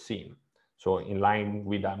in the scene. So in line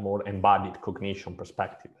with a more embodied cognition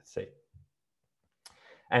perspective, let's say.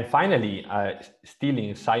 And finally, still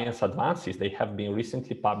in Science Advances, they have been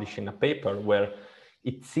recently publishing a paper where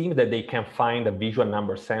it seems that they can find a visual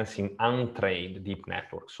number sense in untrained deep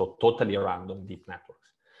networks, so totally random deep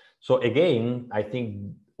networks. So again, I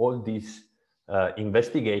think all these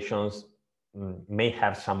investigations may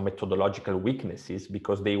have some methodological weaknesses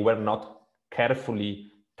because they were not carefully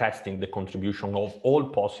testing the contribution of all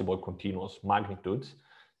possible continuous magnitudes.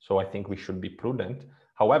 So I think we should be prudent.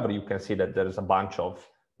 However, you can see that there is a bunch of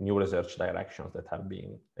new research directions that have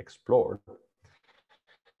been explored.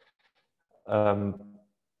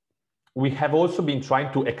 We have also been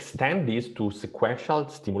trying to extend this to sequential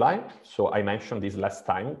stimuli. So I mentioned this last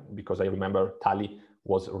time because I remember Tali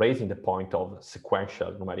was raising the point of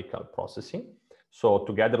sequential numerical processing. So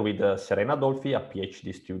together with Serena Dolfi, a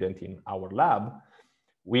PhD student in our lab,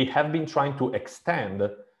 we have been trying to extend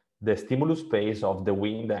the stimulus space of the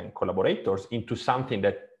wind and collaborators into something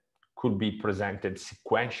that could be presented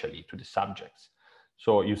sequentially to the subjects.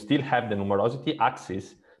 So you still have the numerosity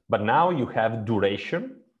axis, but now you have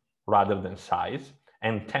duration rather than size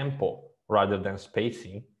and tempo rather than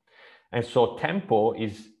spacing. And so tempo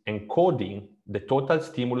is encoding the total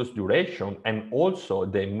stimulus duration and also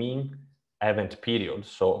the mean event period,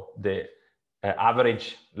 so the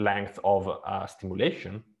average length of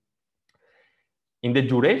stimulation. In the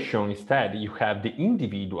duration, instead, you have the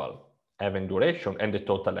individual event duration and the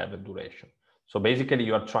total event duration. So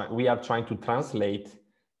basically, we are trying to translate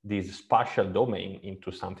this spatial domain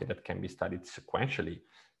into something that can be studied sequentially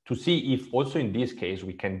to see if also in this case,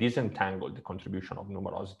 we can disentangle the contribution of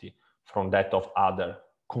numerosity from that of other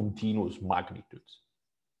continuous magnitudes.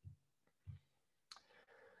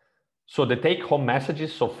 So the take-home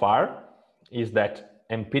messages so far is that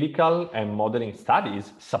empirical and modeling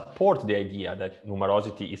studies support the idea that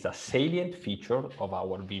numerosity is a salient feature of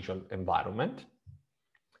our visual environment.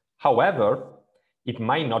 However, it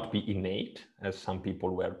might not be innate, as some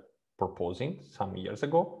people were proposing some years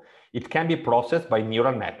ago. It can be processed by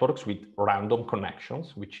neural networks with random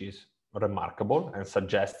connections, which is remarkable and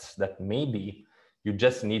suggests that maybe you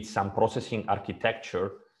just need some processing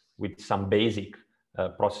architecture with some basic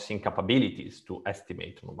processing capabilities to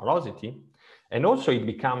estimate numerosity. And also it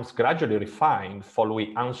becomes gradually refined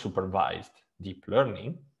following unsupervised deep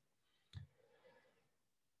learning.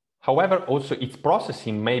 However, also its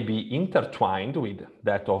processing may be intertwined with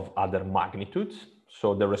that of other magnitudes.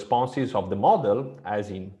 So the responses of the model,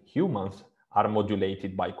 as in humans, are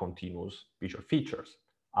modulated by continuous visual features.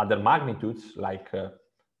 Other magnitudes like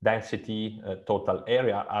density, total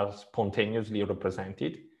area are spontaneously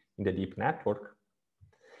represented in the deep network.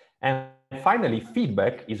 And finally,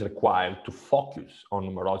 feedback is required to focus on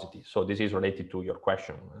numerosity. So this is related to your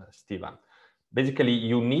question, Stephen. Basically,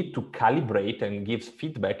 you need to calibrate and give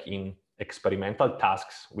feedback in experimental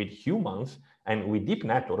tasks with humans, and with deep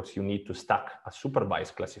networks, you need to stack a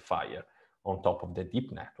supervised classifier on top of the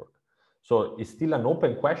deep network. So it's still an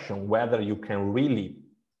open question whether you can really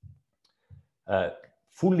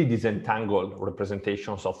fully disentangle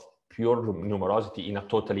representations of pure numerosity in a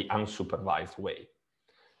totally unsupervised way.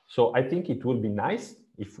 So I think it would be nice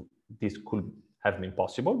if this could have been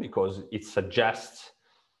possible, because it suggests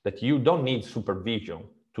that you don't need supervision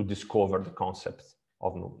to discover the concepts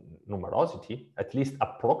of numerosity, at least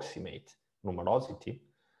approximate numerosity.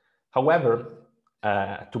 However,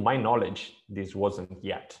 to my knowledge, this wasn't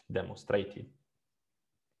yet demonstrated.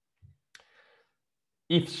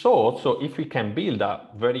 If so, if we can build a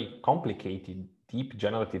very complicated, deep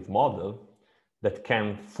generative model that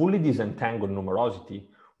can fully disentangle numerosity,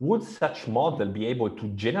 would such model be able to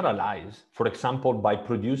generalize, for example, by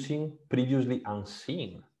producing previously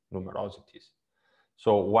unseen numerosities?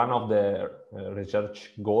 So one of the research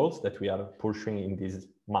goals that we are pursuing in these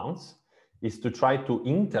months is to try to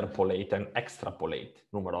interpolate and extrapolate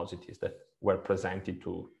numerosities that were presented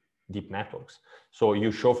to deep networks. So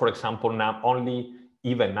you show, for example, now only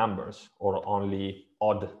even numbers or only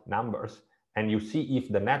odd numbers, and you see if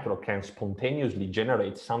the network can spontaneously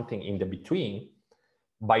generate something in the between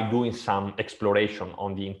by doing some exploration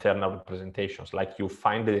on the internal representations, like you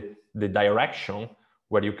find the direction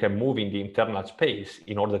where you can move in the internal space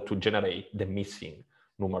in order to generate the missing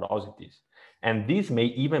numerosities. And this may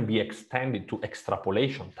even be extended to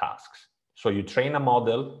extrapolation tasks. So you train a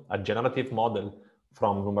model, a generative model,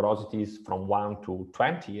 from numerosities from 1 to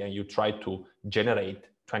 20, and you try to generate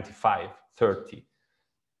 25, 30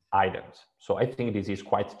 items. So I think this is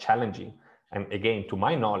quite challenging. And again, to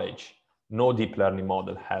my knowledge, no deep learning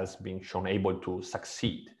model has been shown able to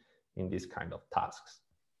succeed in this kind of tasks.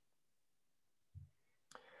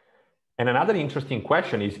 And another interesting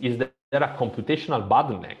question is there a computational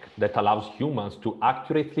bottleneck that allows humans to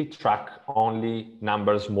accurately track only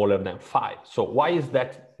numbers smaller than 5? So why is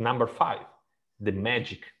that number 5, the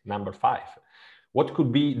magic number 5? What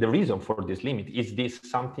could be the reason for this limit? Is this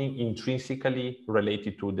something intrinsically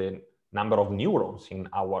related to the number of neurons in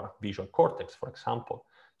our visual cortex, for example?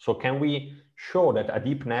 So can we show that a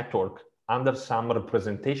deep network under some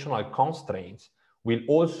representational constraints will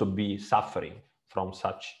also be suffering from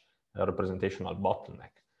such a representational bottleneck?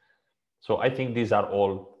 So I think these are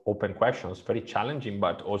all open questions, very challenging,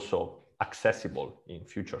 but also accessible in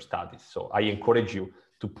future studies. So I encourage you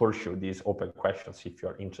to pursue these open questions if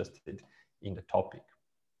you're interested in the topic.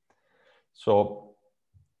 So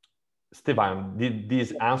Stefan, did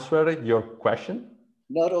this answer your question?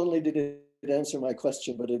 Not only did it answer my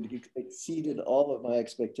question, but it exceeded all of my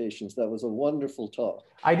expectations. That was a wonderful talk.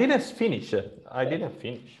 I didn't finish. I didn't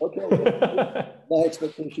finish. Okay, my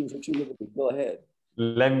expectations are too limited. Go ahead.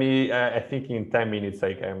 Let me, I think in 10 minutes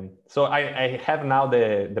I can. So I have now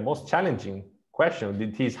the most challenging question.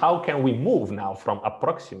 It is, how can we move now from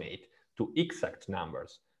approximate to exact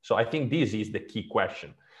numbers? So I think this is the key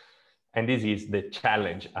question. And this is the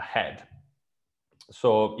challenge ahead.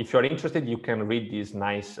 So if you're interested, you can read these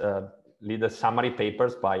nice little summary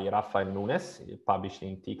papers by Rafael Nunes, published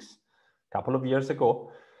in TICS a couple of years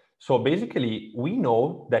ago. So basically, we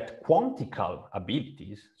know that quantical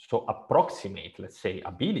abilities, so approximate, let's say,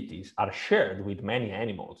 abilities, are shared with many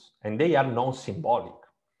animals, and they are non-symbolic.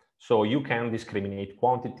 So you can discriminate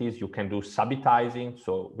quantities, you can do subitizing,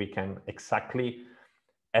 so we can exactly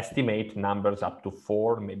estimate numbers up to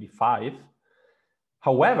 4, maybe 5.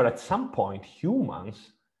 However, at some point,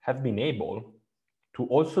 humans have been able to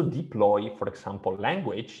also deploy, for example,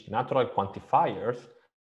 language, natural quantifiers,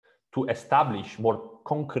 to establish more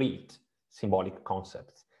concrete symbolic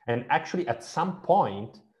concepts. And actually, at some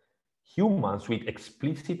point, humans with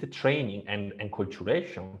explicit training and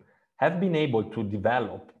enculturation have been able to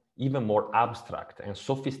develop even more abstract and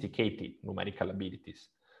sophisticated numerical abilities,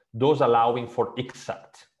 those allowing for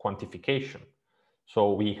exact quantification.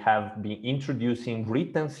 So we have been introducing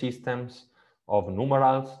written systems of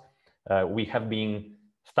numerals. We have been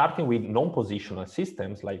starting with non-positional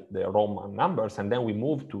systems like the Roman numbers, and then we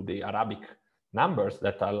move to the Arabic numbers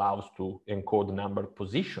that allows to encode number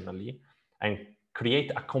positionally and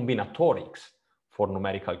create a combinatorics for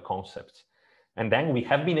numerical concepts. And then we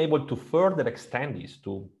have been able to further extend this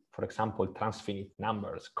to, for example, transfinite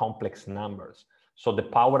numbers, complex numbers. So the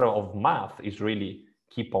power of math is really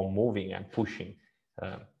keep on moving and pushing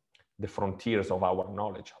the frontiers of our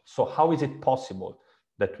knowledge. So how is it possible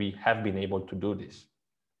that we have been able to do this?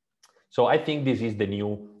 So I think this is the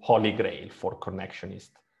new holy grail for connectionist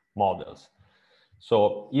models.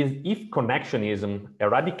 So if connectionism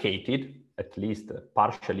eradicated, at least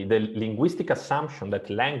partially, the linguistic assumption that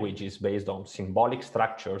language is based on symbolic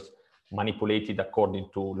structures manipulated according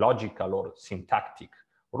to logical or syntactic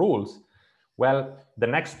rules, well, the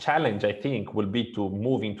next challenge, I think, will be to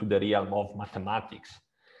move into the realm of mathematics.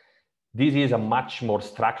 This is a much more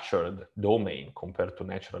structured domain compared to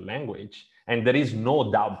natural language. And there is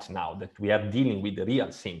no doubt now that we are dealing with the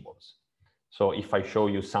real symbols. So if I show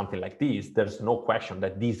you something like this, there's no question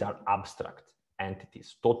that these are abstract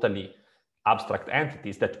entities, totally abstract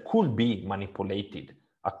entities that could be manipulated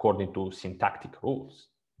according to syntactic rules.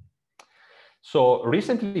 So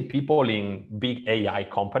recently, people in big AI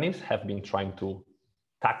companies have been trying to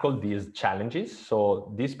tackle these challenges.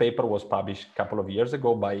 So this paper was published a couple of years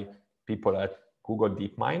ago by people at Google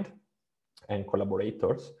DeepMind and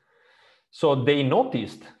collaborators. So they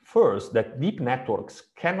noticed first that deep networks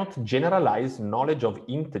cannot generalize knowledge of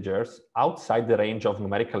integers outside the range of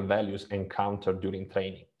numerical values encountered during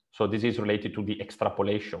training. So this is related to the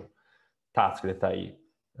extrapolation task that I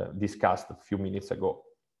discussed a few minutes ago.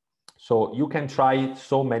 So you can try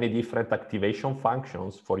so many different activation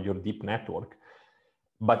functions for your deep network,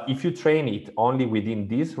 but if you train it only within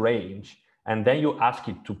this range, and then you ask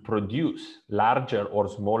it to produce larger or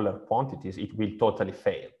smaller quantities, it will totally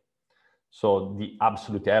fail. So the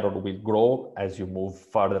absolute error will grow as you move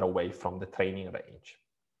further away from the training range.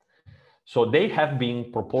 So they have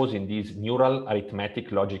been proposing these neural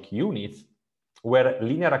arithmetic logic units where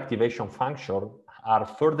linear activation functions are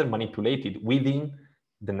further manipulated within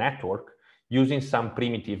the network using some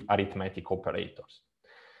primitive arithmetic operators.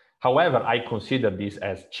 However, I consider this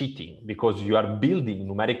as cheating because you are building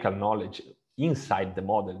numerical knowledge inside the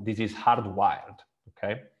model. This is hardwired,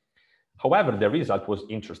 okay? However, the result was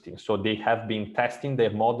interesting. So they have been testing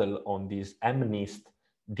their model on this MNIST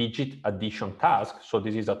digit addition task. So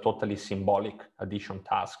this is a totally symbolic addition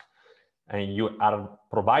task. And you are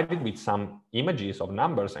provided with some images of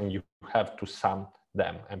numbers and you have to sum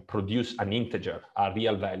them and produce an integer, a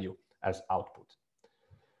real value as output.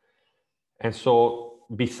 And so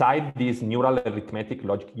beside these neural arithmetic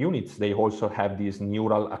logic units, they also have this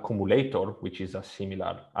neural accumulator, which is a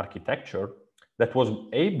similar architecture that was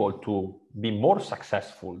able to be more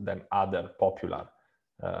successful than other popular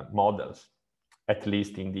models, at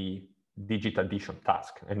least in the digit addition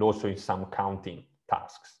task and also in some counting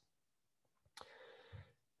tasks.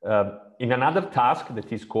 In another task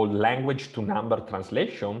that is called language to number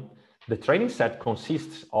translation, the training set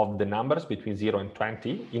consists of the numbers between 0 and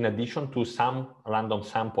 20, in addition to some random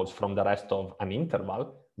samples from the rest of an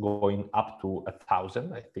interval, going up to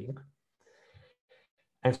 1,000, I think.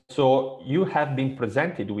 And so you have been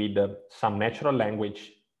presented with some natural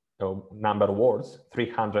language number words,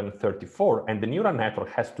 334, and the neural network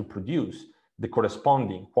has to produce the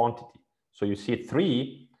corresponding quantity. So you see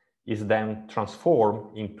 3 is then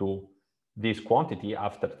transformed into this quantity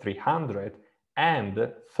after 300, and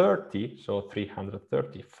 30, so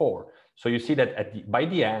 334. So you see that by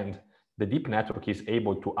the end, the deep network is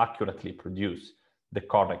able to accurately produce the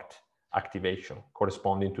correct activation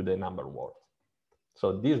corresponding to the number word.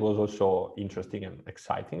 So this was also interesting and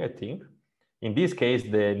exciting, I think. In this case,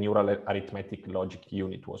 the neural arithmetic logic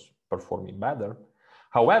unit was performing better.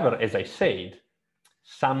 However, as I said,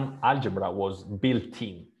 some algebra was built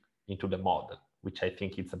into the model, which I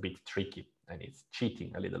think it's a bit tricky and it's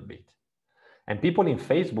cheating a little bit. And people in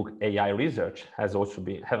Facebook AI research have also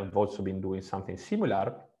been doing something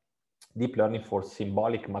similar, deep learning for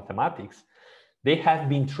symbolic mathematics. They have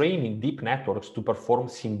been training deep networks to perform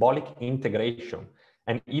symbolic integration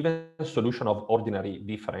and even solution of ordinary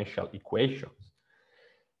differential equations.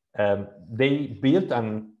 They built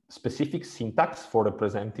a specific syntax for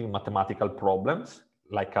representing mathematical problems,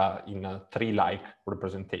 like in a tree-like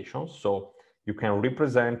representation. So you can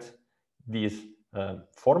represent this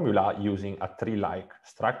formula using a tree-like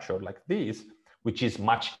structure like this, which is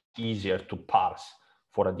much easier to parse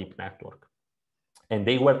for a deep network. And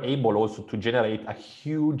they were able also to generate a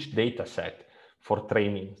huge data set for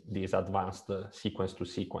training these advanced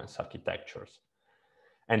sequence-to-sequence architectures.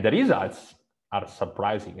 And the results are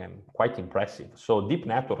surprising and quite impressive. So deep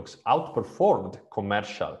networks outperformed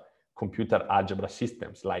commercial computer algebra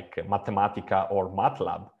systems like Mathematica or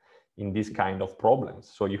MATLAB in this kind of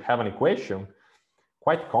problems. So you have an equation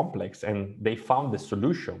quite complex and they found the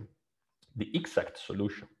solution, the exact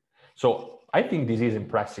solution. So I think this is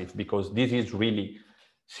impressive because this is really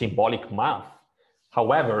symbolic math.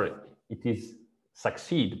 However, it is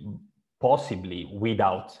succeed possibly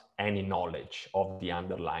without any knowledge of the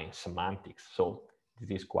underlying semantics. So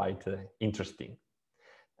this is quite interesting.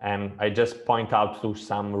 And I just point out to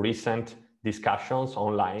some recent discussions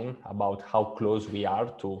online about how close we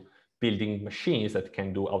are to building machines that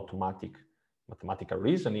can do automatic mathematical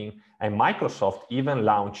reasoning. And Microsoft even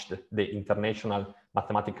launched the International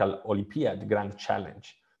Mathematical Olympiad Grand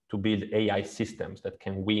Challenge to build AI systems that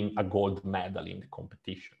can win a gold medal in the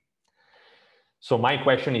competition. So my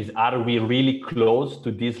question is, are we really close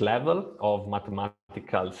to this level of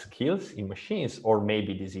mathematical skills in machines, or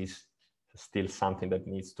maybe this is still something that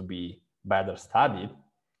needs to be better studied?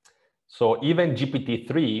 So even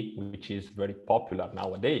GPT-3, which is very popular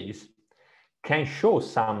nowadays, can show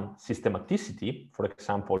some systematicity. For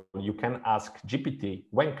example, you can ask GPT,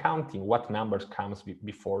 when counting, what numbers comes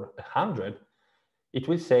before 100, it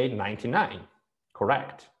will say 99,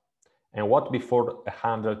 correct. And what before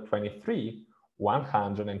 123,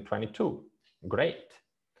 122, great.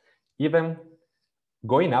 Even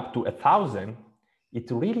going up to 1,000,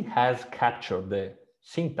 it really has captured the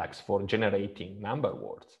syntax for generating number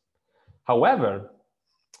words. However,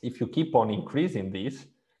 if you keep on increasing this,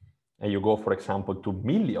 and you go, for example, to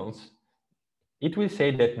millions, it will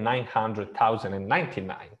say that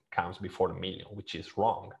 900,099 comes before a million, which is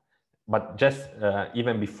wrong. But just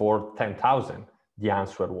even before 10,000, the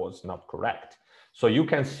answer was not correct. So you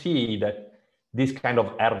can see that these kind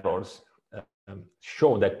of errors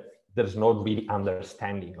show that there's no really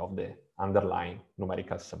understanding of the underlying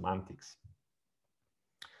numerical semantics.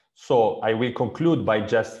 So I will conclude by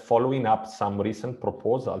just following up some recent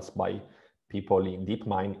proposals by people in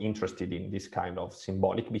DeepMind interested in this kind of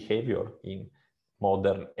symbolic behavior in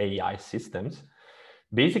modern AI systems.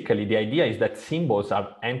 Basically, the idea is that symbols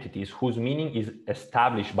are entities whose meaning is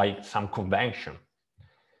established by some convention.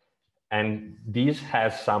 And this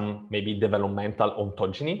has some maybe developmental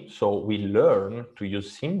ontogeny. So we learn to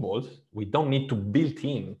use symbols. We don't need to build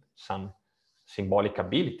in some symbolic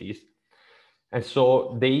abilities. And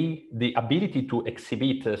so the ability to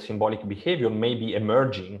exhibit symbolic behavior may be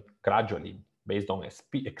emerging gradually based on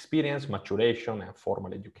experience, maturation, and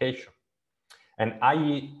formal education. And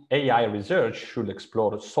AI research should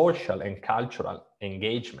explore social and cultural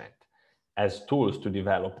engagement as tools to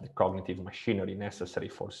develop the cognitive machinery necessary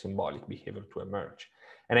for symbolic behavior to emerge.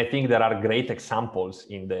 And I think there are great examples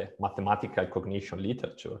in the mathematical cognition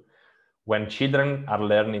literature. When children are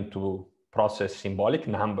learning to process symbolic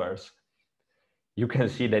numbers, you can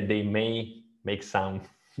see that they may make some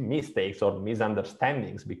mistakes or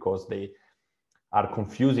misunderstandings because they are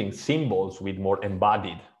confusing symbols with more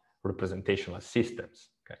embodied representational systems.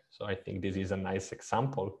 Okay, so I think this is a nice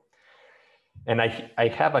example. And I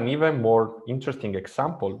have an even more interesting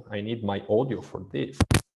example. I need my audio for this.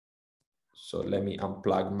 So let me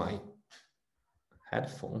unplug my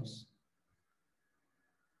headphones.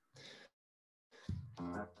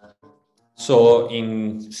 So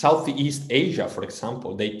in Southeast Asia, for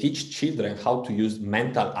example, they teach children how to use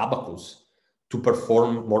mental abacus to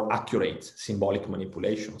perform more accurate symbolic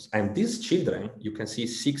manipulations. And these children, you can see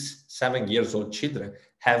 6, 7 years old children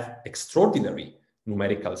have extraordinary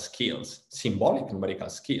numerical skills, symbolic numerical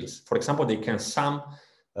skills. For example, they can sum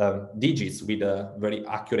digits with a very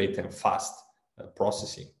accurate and fast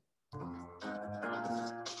processing.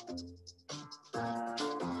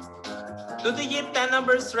 Two-digit 10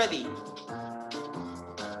 numbers ready.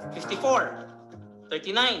 54,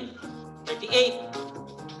 39, 38,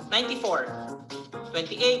 94,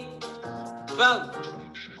 28, 12,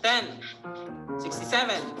 10,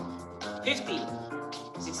 67, 50,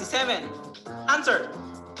 67. Answer.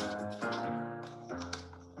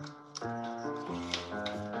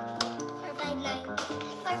 459,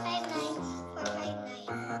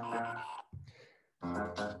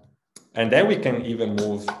 459. And then we can even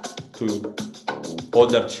move to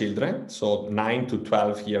older children, so 9 to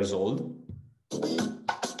 12 years old.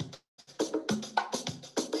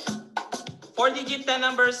 4-digit 10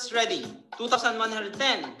 numbers ready.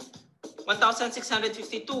 2,110,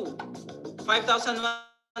 1,652,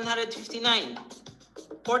 5,159,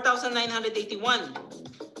 4,981,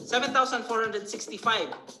 7,465,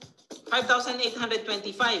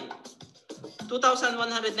 5,825,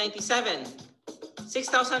 2,197,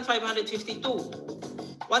 6,552,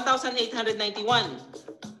 1,891,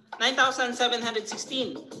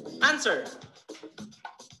 9,716. Answer.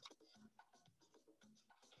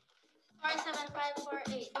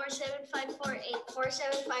 47548, 47548,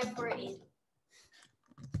 47548.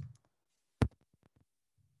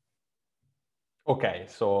 Okay,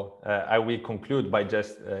 so I will conclude by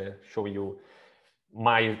just showing you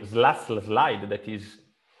my last slide that is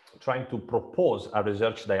trying to propose a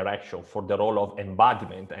research direction for the role of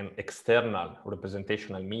embodiment and external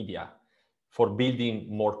representational media for building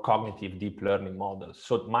more cognitive deep learning models.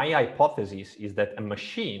 So my hypothesis is that a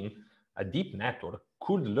machine, a deep network,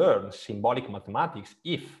 could learn symbolic mathematics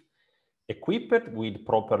if equipped with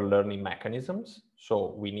proper learning mechanisms.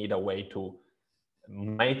 So we need a way to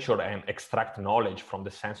mature and extract knowledge from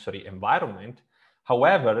the sensory environment.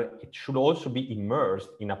 However, it should also be immersed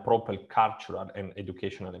in a proper cultural and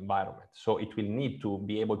educational environment. So it will need to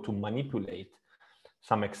be able to manipulate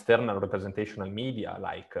some external representational media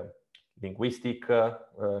like linguistic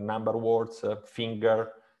number words,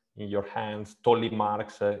 finger, in your hands, tally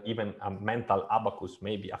marks, even a mental abacus,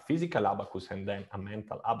 maybe a physical abacus and then a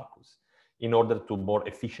mental abacus, in order to more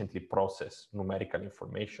efficiently process numerical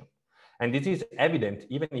information. And this is evident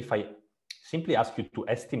even if I simply ask you to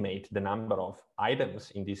estimate the number of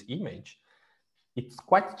items in this image. It's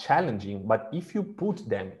quite challenging, but if you put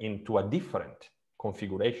them into a different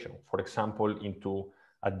configuration, for example, into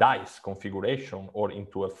a dice configuration or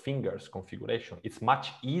into a fingers configuration, it's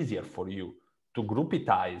much easier for you to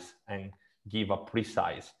groupize and give a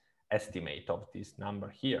precise estimate of this number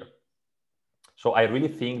here. So I really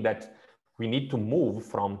think that we need to move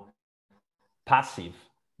from passive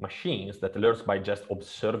machines that learns by just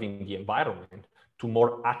observing the environment to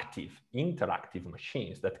more active, interactive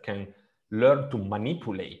machines that can learn to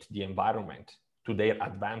manipulate the environment to their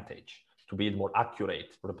advantage, to build more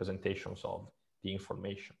accurate representations of the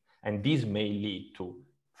information. And this may lead to,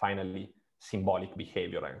 finally, symbolic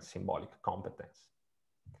behavior and symbolic competence.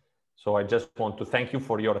 So I just want to thank you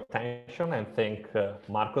for your attention and thank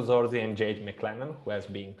Marco Zorzi and Jade McLennan, who has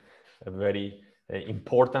been very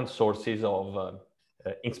important sources of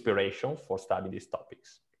inspiration for studying these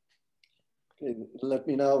topics. Okay, let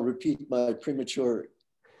me now repeat my premature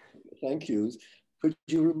thank yous. Could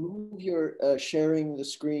you remove your sharing the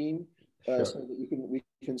screen Sure. so that we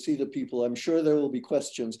can see the people? I'm sure there will be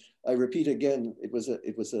questions. I repeat again, it was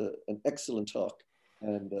an excellent talk,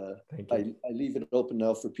 and I leave it open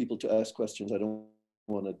now for people to ask questions. I don't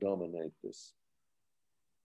want to dominate this.